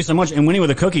phone. Thank you so much. And Winnie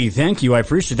with a cookie. Thank you. I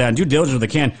appreciate that. And due diligence with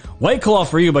a can. White Claw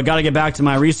for you, but got to get back to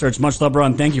my research. Much love, bro.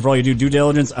 And thank you for all you do. Due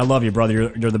diligence. I love you,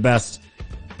 brother. You're the best.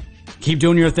 Keep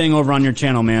doing your thing over on your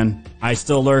channel, man. I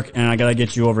still lurk, and I got to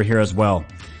get you over here as well.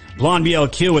 Blonde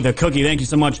BLQ with a cookie. Thank you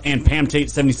so much. And Pam Tate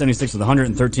 7076 with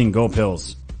 113 gold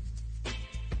pills.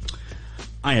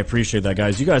 I appreciate that,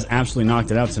 guys. You guys absolutely knocked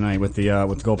it out tonight with the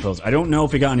gold pills. I don't know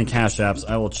if we got any cash apps.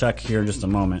 I will check here in just a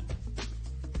moment.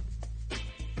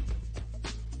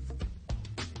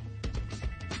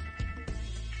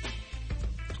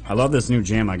 I love this new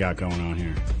jam I got going on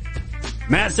here.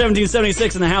 Matt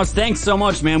 1776 in the house. Thanks so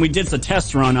much, man. We did a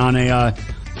test run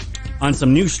on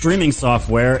some new streaming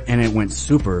software, and it went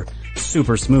super,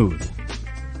 super smooth.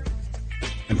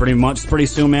 And pretty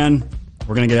soon, man,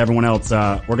 we're gonna get everyone else.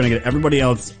 We're gonna get everybody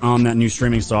else on that new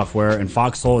streaming software, and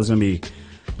Foxhole is gonna be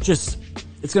it's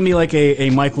gonna be like a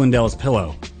Mike Lindell's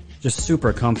pillow, just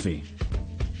super comfy.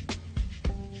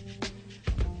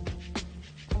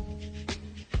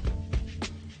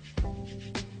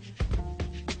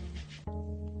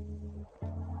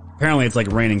 Apparently, it's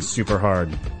like raining super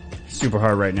hard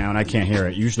right now, and I can't hear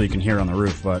it. Usually, you can hear it on the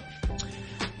roof, but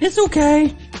it's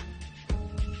okay.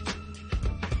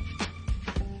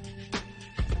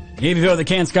 Navy Vote the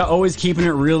Can Scott, always keeping it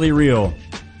really real.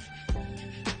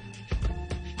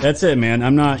 That's it, man.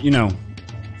 I'm not,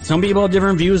 some people have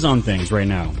different views on things right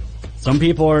now. Some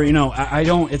people are, I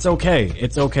don't, it's okay.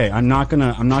 It's okay. I'm not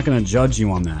gonna judge you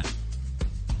on that.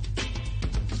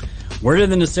 Where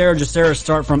did the Nasera Jasera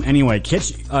start from anyway?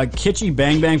 Kitschy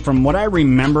Bang Bang, from what I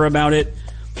remember about it,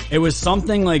 it was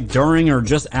something like during or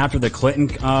just after the Clinton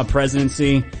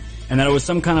presidency, and that it was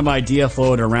some kind of idea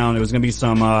floated around. It was going to be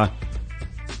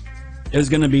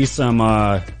some,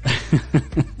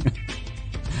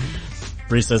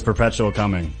 Bree says perpetual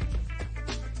coming.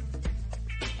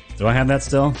 Do I have that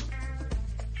still?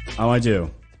 Oh, I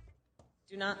do.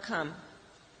 Do not come.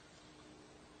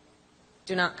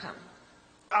 Do not come.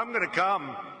 I'm gonna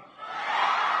come.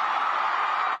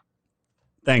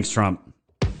 Thanks, Trump.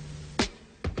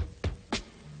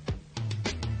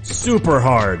 Super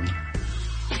hard. You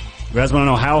guys want to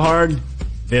know how hard?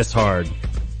 This hard.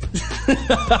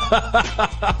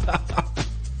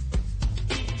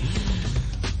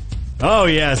 Oh,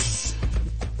 yes.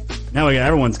 Now we got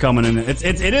everyone's coming in. It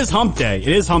is hump day. It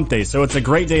is hump day, so it's a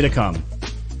great day to come.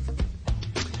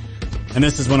 And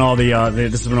this is when all the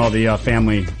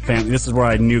family. This is where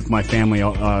I nuke my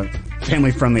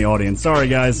family-friendly audience. Sorry,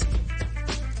 guys.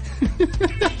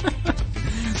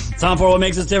 Tom, for what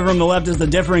makes us different from the left is the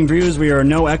differing views. We are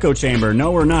no echo chamber.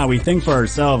 No, we're not. We think for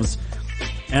ourselves.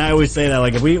 And I always say that,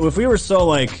 like, if we were so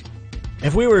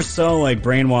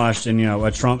brainwashed and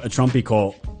a Trumpy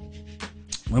cult,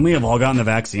 wouldn't we have all gotten the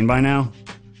vaccine by now?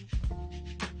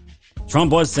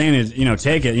 Trump was saying it,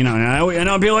 take it, and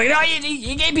I'll be like, no,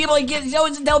 you gave people, you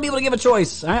always tell people to give a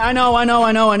choice. I know.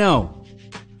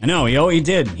 He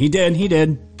did. He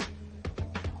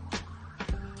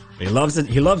loves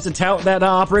to tout that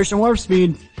Operation Warp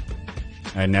Speed.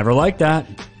 I never liked that.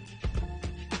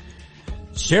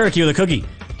 Cherokee with a cookie.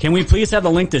 Can we please have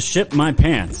the link to ship my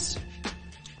pants?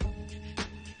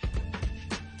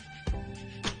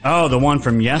 Oh, the one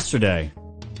from yesterday.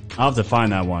 I'll have to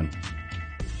find that one.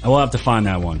 I will have to find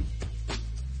that one.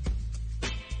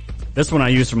 This one I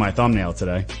used for my thumbnail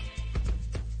today.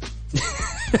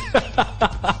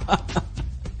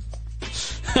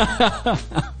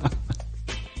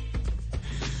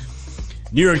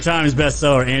 New York Times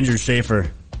bestseller, Andrew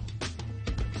Schaefer.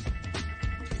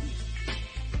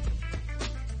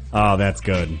 Oh, that's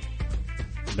good.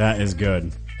 That is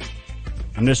good.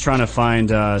 I'm just trying to find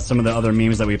some of the other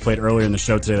memes that we played earlier in the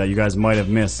show today that you guys might have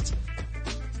missed.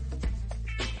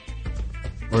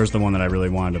 Where's the one that I really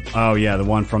wanted to... Oh, yeah, the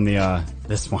one from the...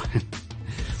 this one.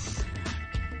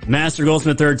 Master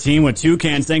Goldsmith 13 with 2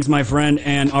 cans. Thanks, my friend.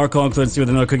 And Arcall includes with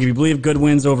another cookie. If you believe good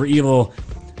wins over evil,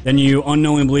 then you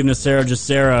unknowingly believe in Sarah, just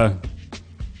Sarah.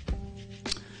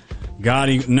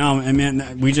 God, no, I mean,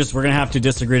 we're gonna have to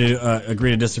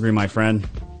agree to disagree, my friend.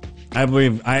 I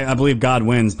believe God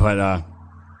wins, but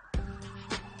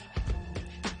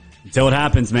until it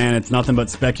happens, man, it's nothing but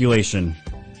speculation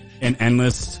and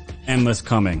endless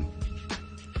coming.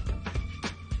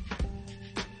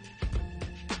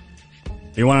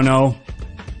 You want to know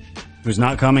who's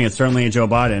not coming? It's certainly Joe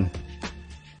Biden.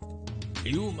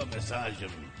 Y una mensaje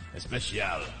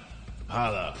especial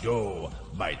para Joe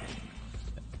Biden.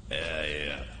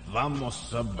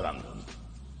 Vamos a Brandon.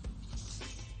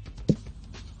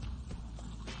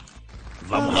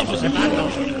 Vamos a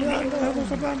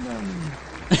Brandon.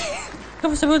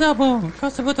 It's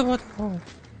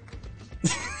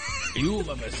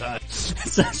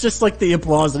just like the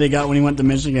applause that he got when he went to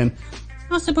Michigan.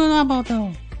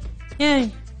 Yay.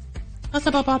 Yay.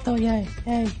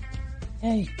 Yay.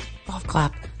 Yay. Golf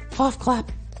clap. Golf clap.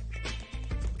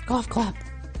 Golf clap.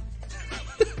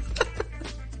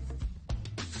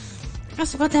 I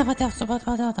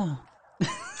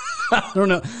don't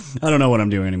know what I'm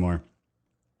doing anymore.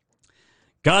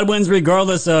 God wins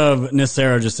regardless of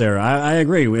Nisera or Jacera. I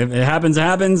agree. If it happens, it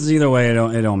happens. Either way, it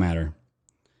don't matter.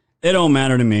 It don't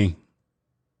matter to me.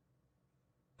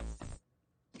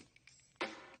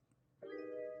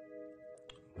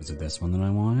 Was it this one that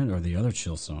I wanted or the other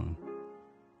chill song?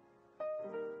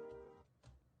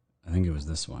 I think it was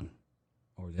this one.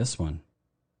 Or this one.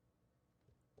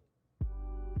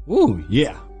 Ooh,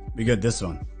 yeah. We got this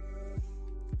one.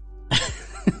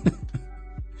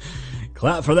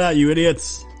 Clap for that, you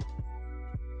idiots.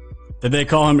 Did they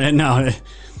call him? No.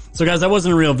 So, guys, that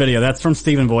wasn't a real video. That's from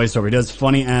Steven Voiceover. He does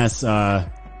funny ass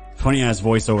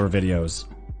voiceover videos.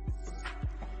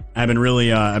 I've been really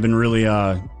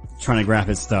trying to grab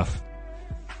his stuff.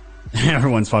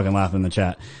 Everyone's fucking laughing in the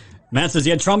chat. Matt says,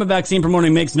 yeah, Trump vaccine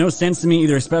promoting makes no sense to me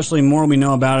either, especially more we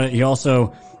know about it. He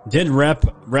also did rep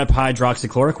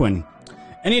hydroxychloroquine.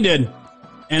 And he did.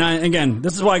 And again,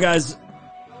 this is why, guys,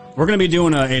 we're going to be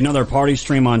doing another party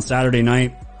stream on Saturday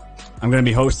night. I'm going to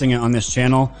be hosting it on this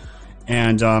channel.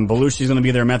 And Belushi's going to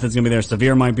be there. Method's going to be there.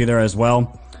 Severe might be there as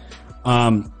well.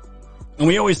 And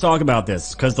we always talk about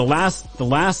this because the last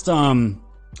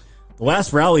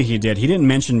rally he didn't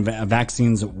mention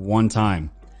vaccines one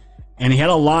time. And he had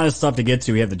a lot of stuff to get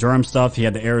to. He had the Durham stuff. He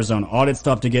had the Arizona audit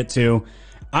stuff to get to.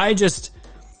 I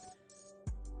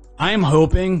am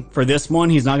hoping for this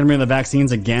one, he's not going to bring the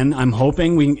vaccines again. I'm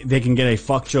hoping they can get a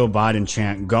fuck Joe Biden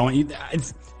chant going.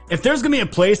 If there's going to be a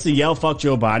place to yell fuck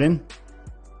Joe Biden,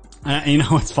 you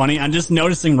know, it's funny. I'm just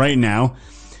noticing right now.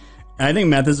 I think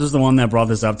Method's was the one that brought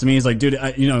this up to me. He's like, dude,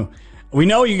 we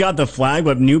know you got the flag,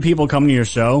 but new people coming to your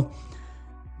show,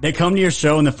 they come to your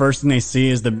show and the first thing they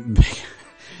see is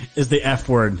the F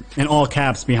word in all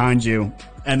caps behind you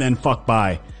and then fuck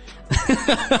bye.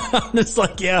 It's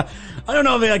like, yeah, I don't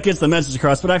know if that gets the message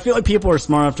across, but I feel like people are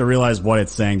smart enough to realize what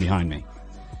it's saying behind me.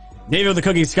 David with the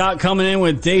Cookie Scott coming in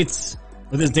with his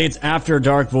dates after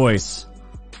dark voice.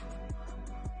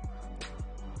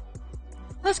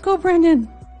 Let's go, Brendan.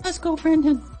 Let's go,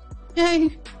 Brendan.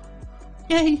 Yay.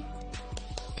 Yay.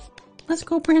 Let's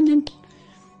go, Brendan.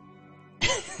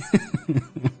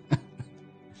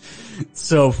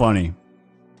 So funny.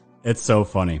 It's so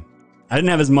funny. I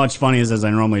didn't have as much funny as I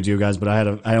normally do, guys, but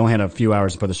I only had a few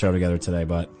hours to put the show together today,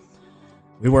 but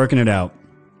we working it out.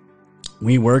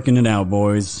 We working it out,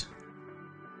 boys.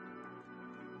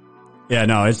 Yeah,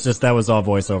 no, it's just that was all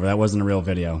voiceover. That wasn't a real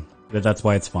video. But that's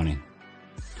why it's funny.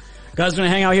 Guys, gonna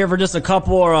hang out here for just a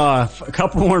couple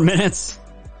more minutes.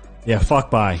 Yeah, fuck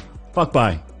bye. Fuck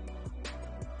bye.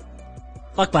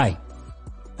 Fuck bye.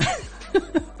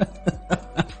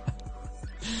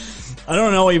 I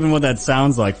don't know even what that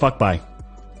sounds like. Fuck bye.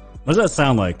 What does that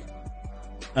sound like?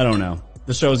 I don't know.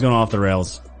 The show's going off the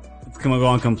rails. It's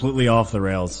going completely off the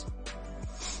rails.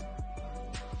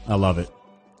 I love it.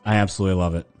 I absolutely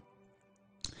love it.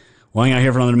 We'll hang out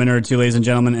here for another minute or two, ladies and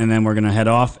gentlemen, and then we're going to head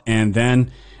off. And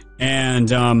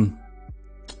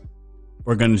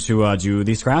we're going to do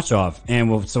the scratch off.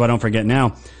 And so I don't forget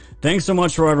now, thanks so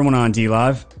much for everyone on D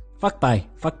Live. Fuck bye.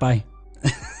 Fuck bye.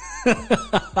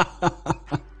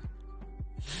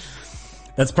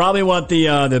 That's probably what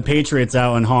the Patriots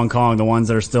out in Hong Kong, the ones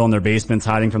that are still in their basements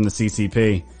hiding from the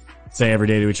CCP, say every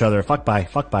day to each other. Fuck bye.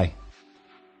 Fuck bye.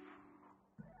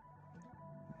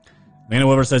 Lana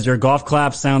Weaver says your golf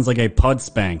clap sounds like a pud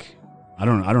spank. I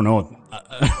don't know. I don't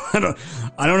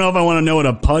know if I want to know what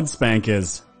a pud spank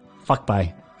is. Fuck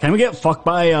bye. Can we get fuck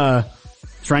bye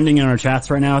trending in our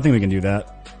chats right now? I think we can do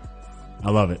that.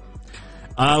 I love it.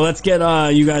 Let's get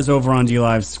you guys over on D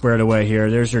Live squared away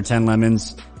here. There's your 10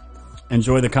 lemons.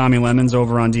 Enjoy the commie lemons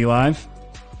over on D Live.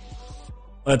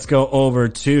 Let's go over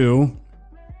to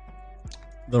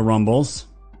the Rumbles.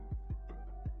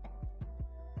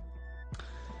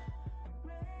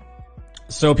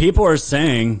 So people are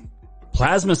saying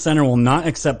Plasma Center will not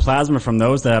accept plasma from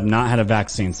those that have not had a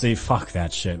vaccine. See, fuck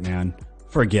that shit, man.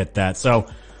 Forget that. So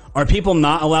are people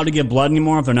not allowed to give blood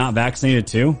anymore if they're not vaccinated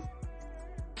too?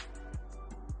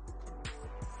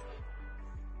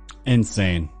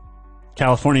 Insane.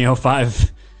 California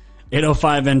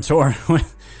 805 Ventura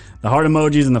with the heart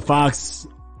emojis and the fox.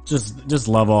 Just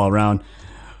love all around.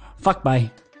 Fuck bye.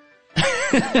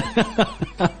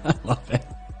 I love it.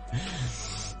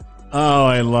 Oh,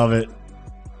 I love it.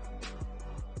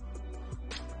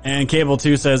 And Cable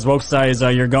 2 says, woke size,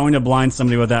 you're going to blind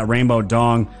somebody with that rainbow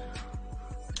dong.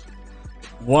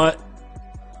 What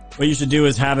you should do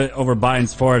is have it over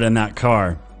Biden's forehead in that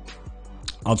car.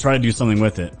 I'll try to do something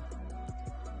with it.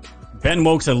 Ben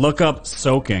Woke said, look up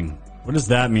soaking. What does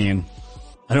that mean?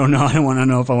 I don't know. I don't want to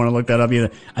know if I want to look that up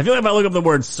either. I feel like if I look up the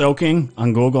word soaking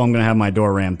on Google, I'm going to have my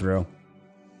door rammed through.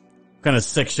 What kind of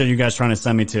sick shit are you guys trying to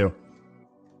send me to?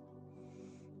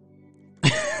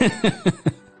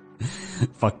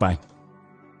 Fuck bye.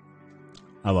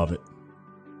 I love it.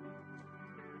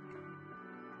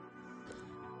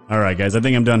 All right, guys. I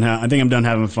think I'm done. I think I'm done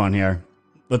having fun here.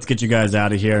 Let's get you guys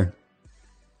out of here.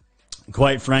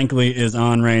 Quite frankly is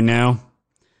on right now,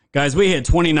 guys. We hit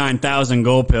 29,000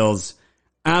 gold pills.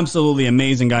 Absolutely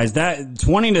amazing, guys. That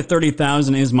 20 to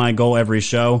 30,000 is my goal every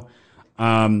show.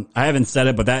 I haven't said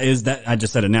it, but that is that. I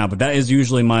just said it now, but that is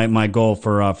usually my goal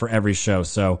for every show.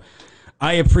 So.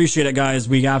 I appreciate it, guys.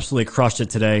 We absolutely crushed it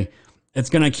today.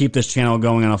 It's going to keep this channel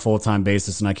going on a full-time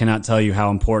basis, and I cannot tell you how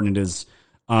important it is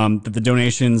that the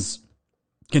donations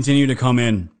continue to come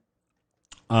in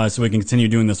so we can continue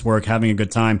doing this work, having a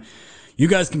good time. You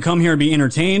guys can come here and be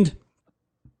entertained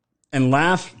and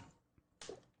laugh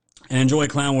and enjoy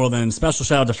Clown World. And special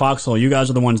shout-out to Foxhole. You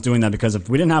guys are the ones doing that, because if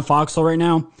we didn't have Foxhole right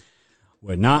now, it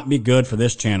would not be good for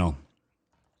this channel.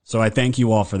 So I thank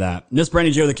you all for that. This Brandy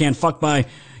Joe that can't fuck by.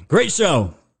 Great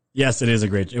show. Yes, it was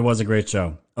a great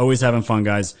show. Always having fun,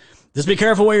 guys. Just be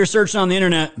careful what you're searching on the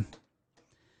internet.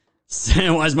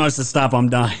 Why's most to stop? I'm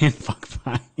dying. Fuck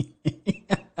bye.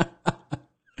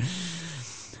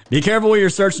 Be careful what you're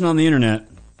searching on the internet.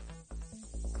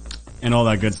 And all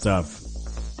that good stuff.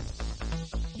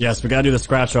 Yes, we gotta do the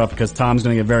scratch off because Tom's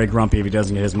gonna get very grumpy if he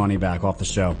doesn't get his money back off the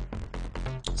show.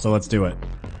 So let's do it.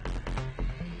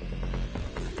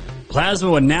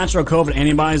 Plasma with natural COVID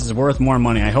antibodies is worth more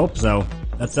money. I hope so.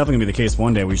 That's definitely going to be the case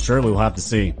one day. We surely will have to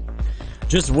see.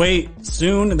 Just wait.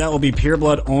 Soon, that will be pure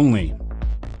blood only.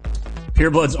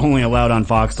 Pure blood's only allowed on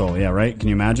Foxhole. Yeah, right? Can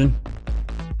you imagine?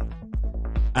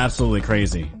 Absolutely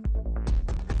crazy.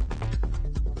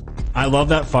 I love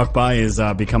that fuckbye is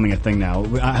becoming a thing now.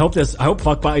 I hope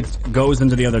fuckbye goes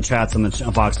into the other chats on the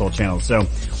Foxhole channel. So,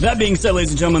 with that being said,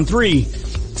 ladies and gentlemen, 3,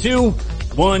 2,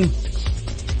 1,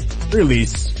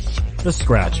 release the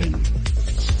scratching.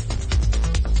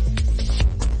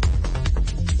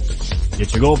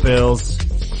 Get your gold pills.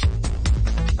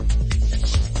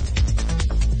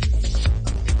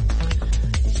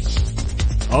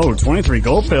 Oh, 23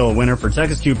 gold pill winner for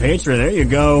Texas Q Patriot. There you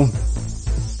go.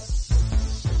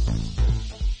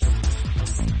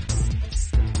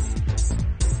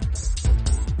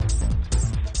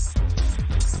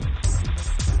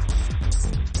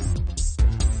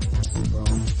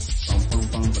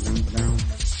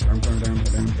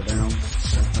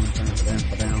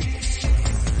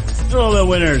 All the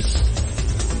winners.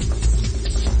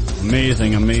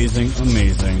 Amazing, amazing,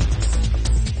 amazing.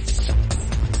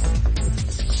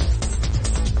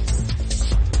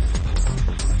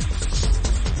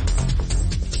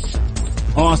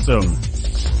 Awesome.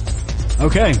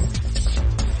 Okay.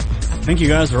 I think you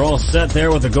guys are all set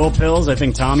there with the gold pills. I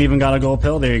think Tom even got a gold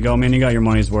pill. There you go, man. You got your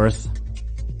money's worth.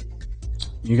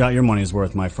 You got your money's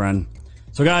worth, my friend.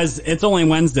 So, guys, it's only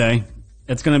Wednesday.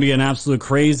 It's going to be an absolute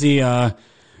crazy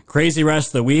rest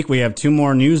of the week. We have 2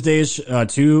 more news days,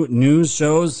 2 news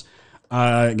shows.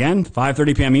 Again,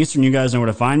 5:30 p.m. Eastern. You guys know where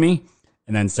to find me.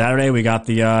 And then Saturday we got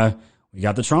the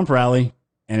Trump rally,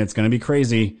 and it's going to be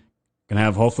crazy. Going to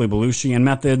have hopefully Belushi and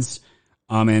Methods,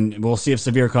 and we'll see if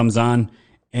Severe comes on,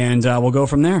 and we'll go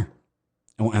from there.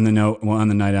 And we'll end the note. We'll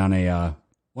end the night on a.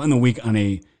 We'll end the week on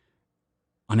a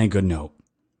good note.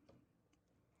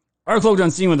 Our cloaked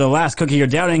unseen with the last cookie. You're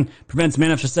doubting prevents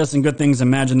manifesting good things.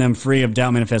 Imagine them free of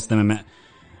doubt. Manifest them.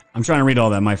 I'm trying to read all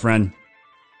that, my friend.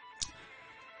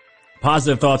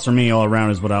 Positive thoughts from me all around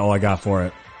is all I got for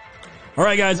it. All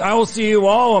right, guys, I will see you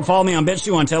all. Follow me on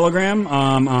BitChute, on Telegram,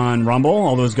 on Rumble,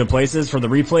 all those good places for the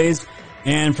replays.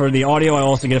 And for the audio, I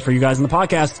also get it for you guys in the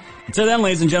podcast. Until then,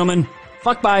 ladies and gentlemen,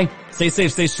 fuck bye. Stay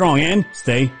safe, stay strong, and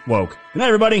stay woke. Good night,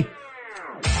 everybody.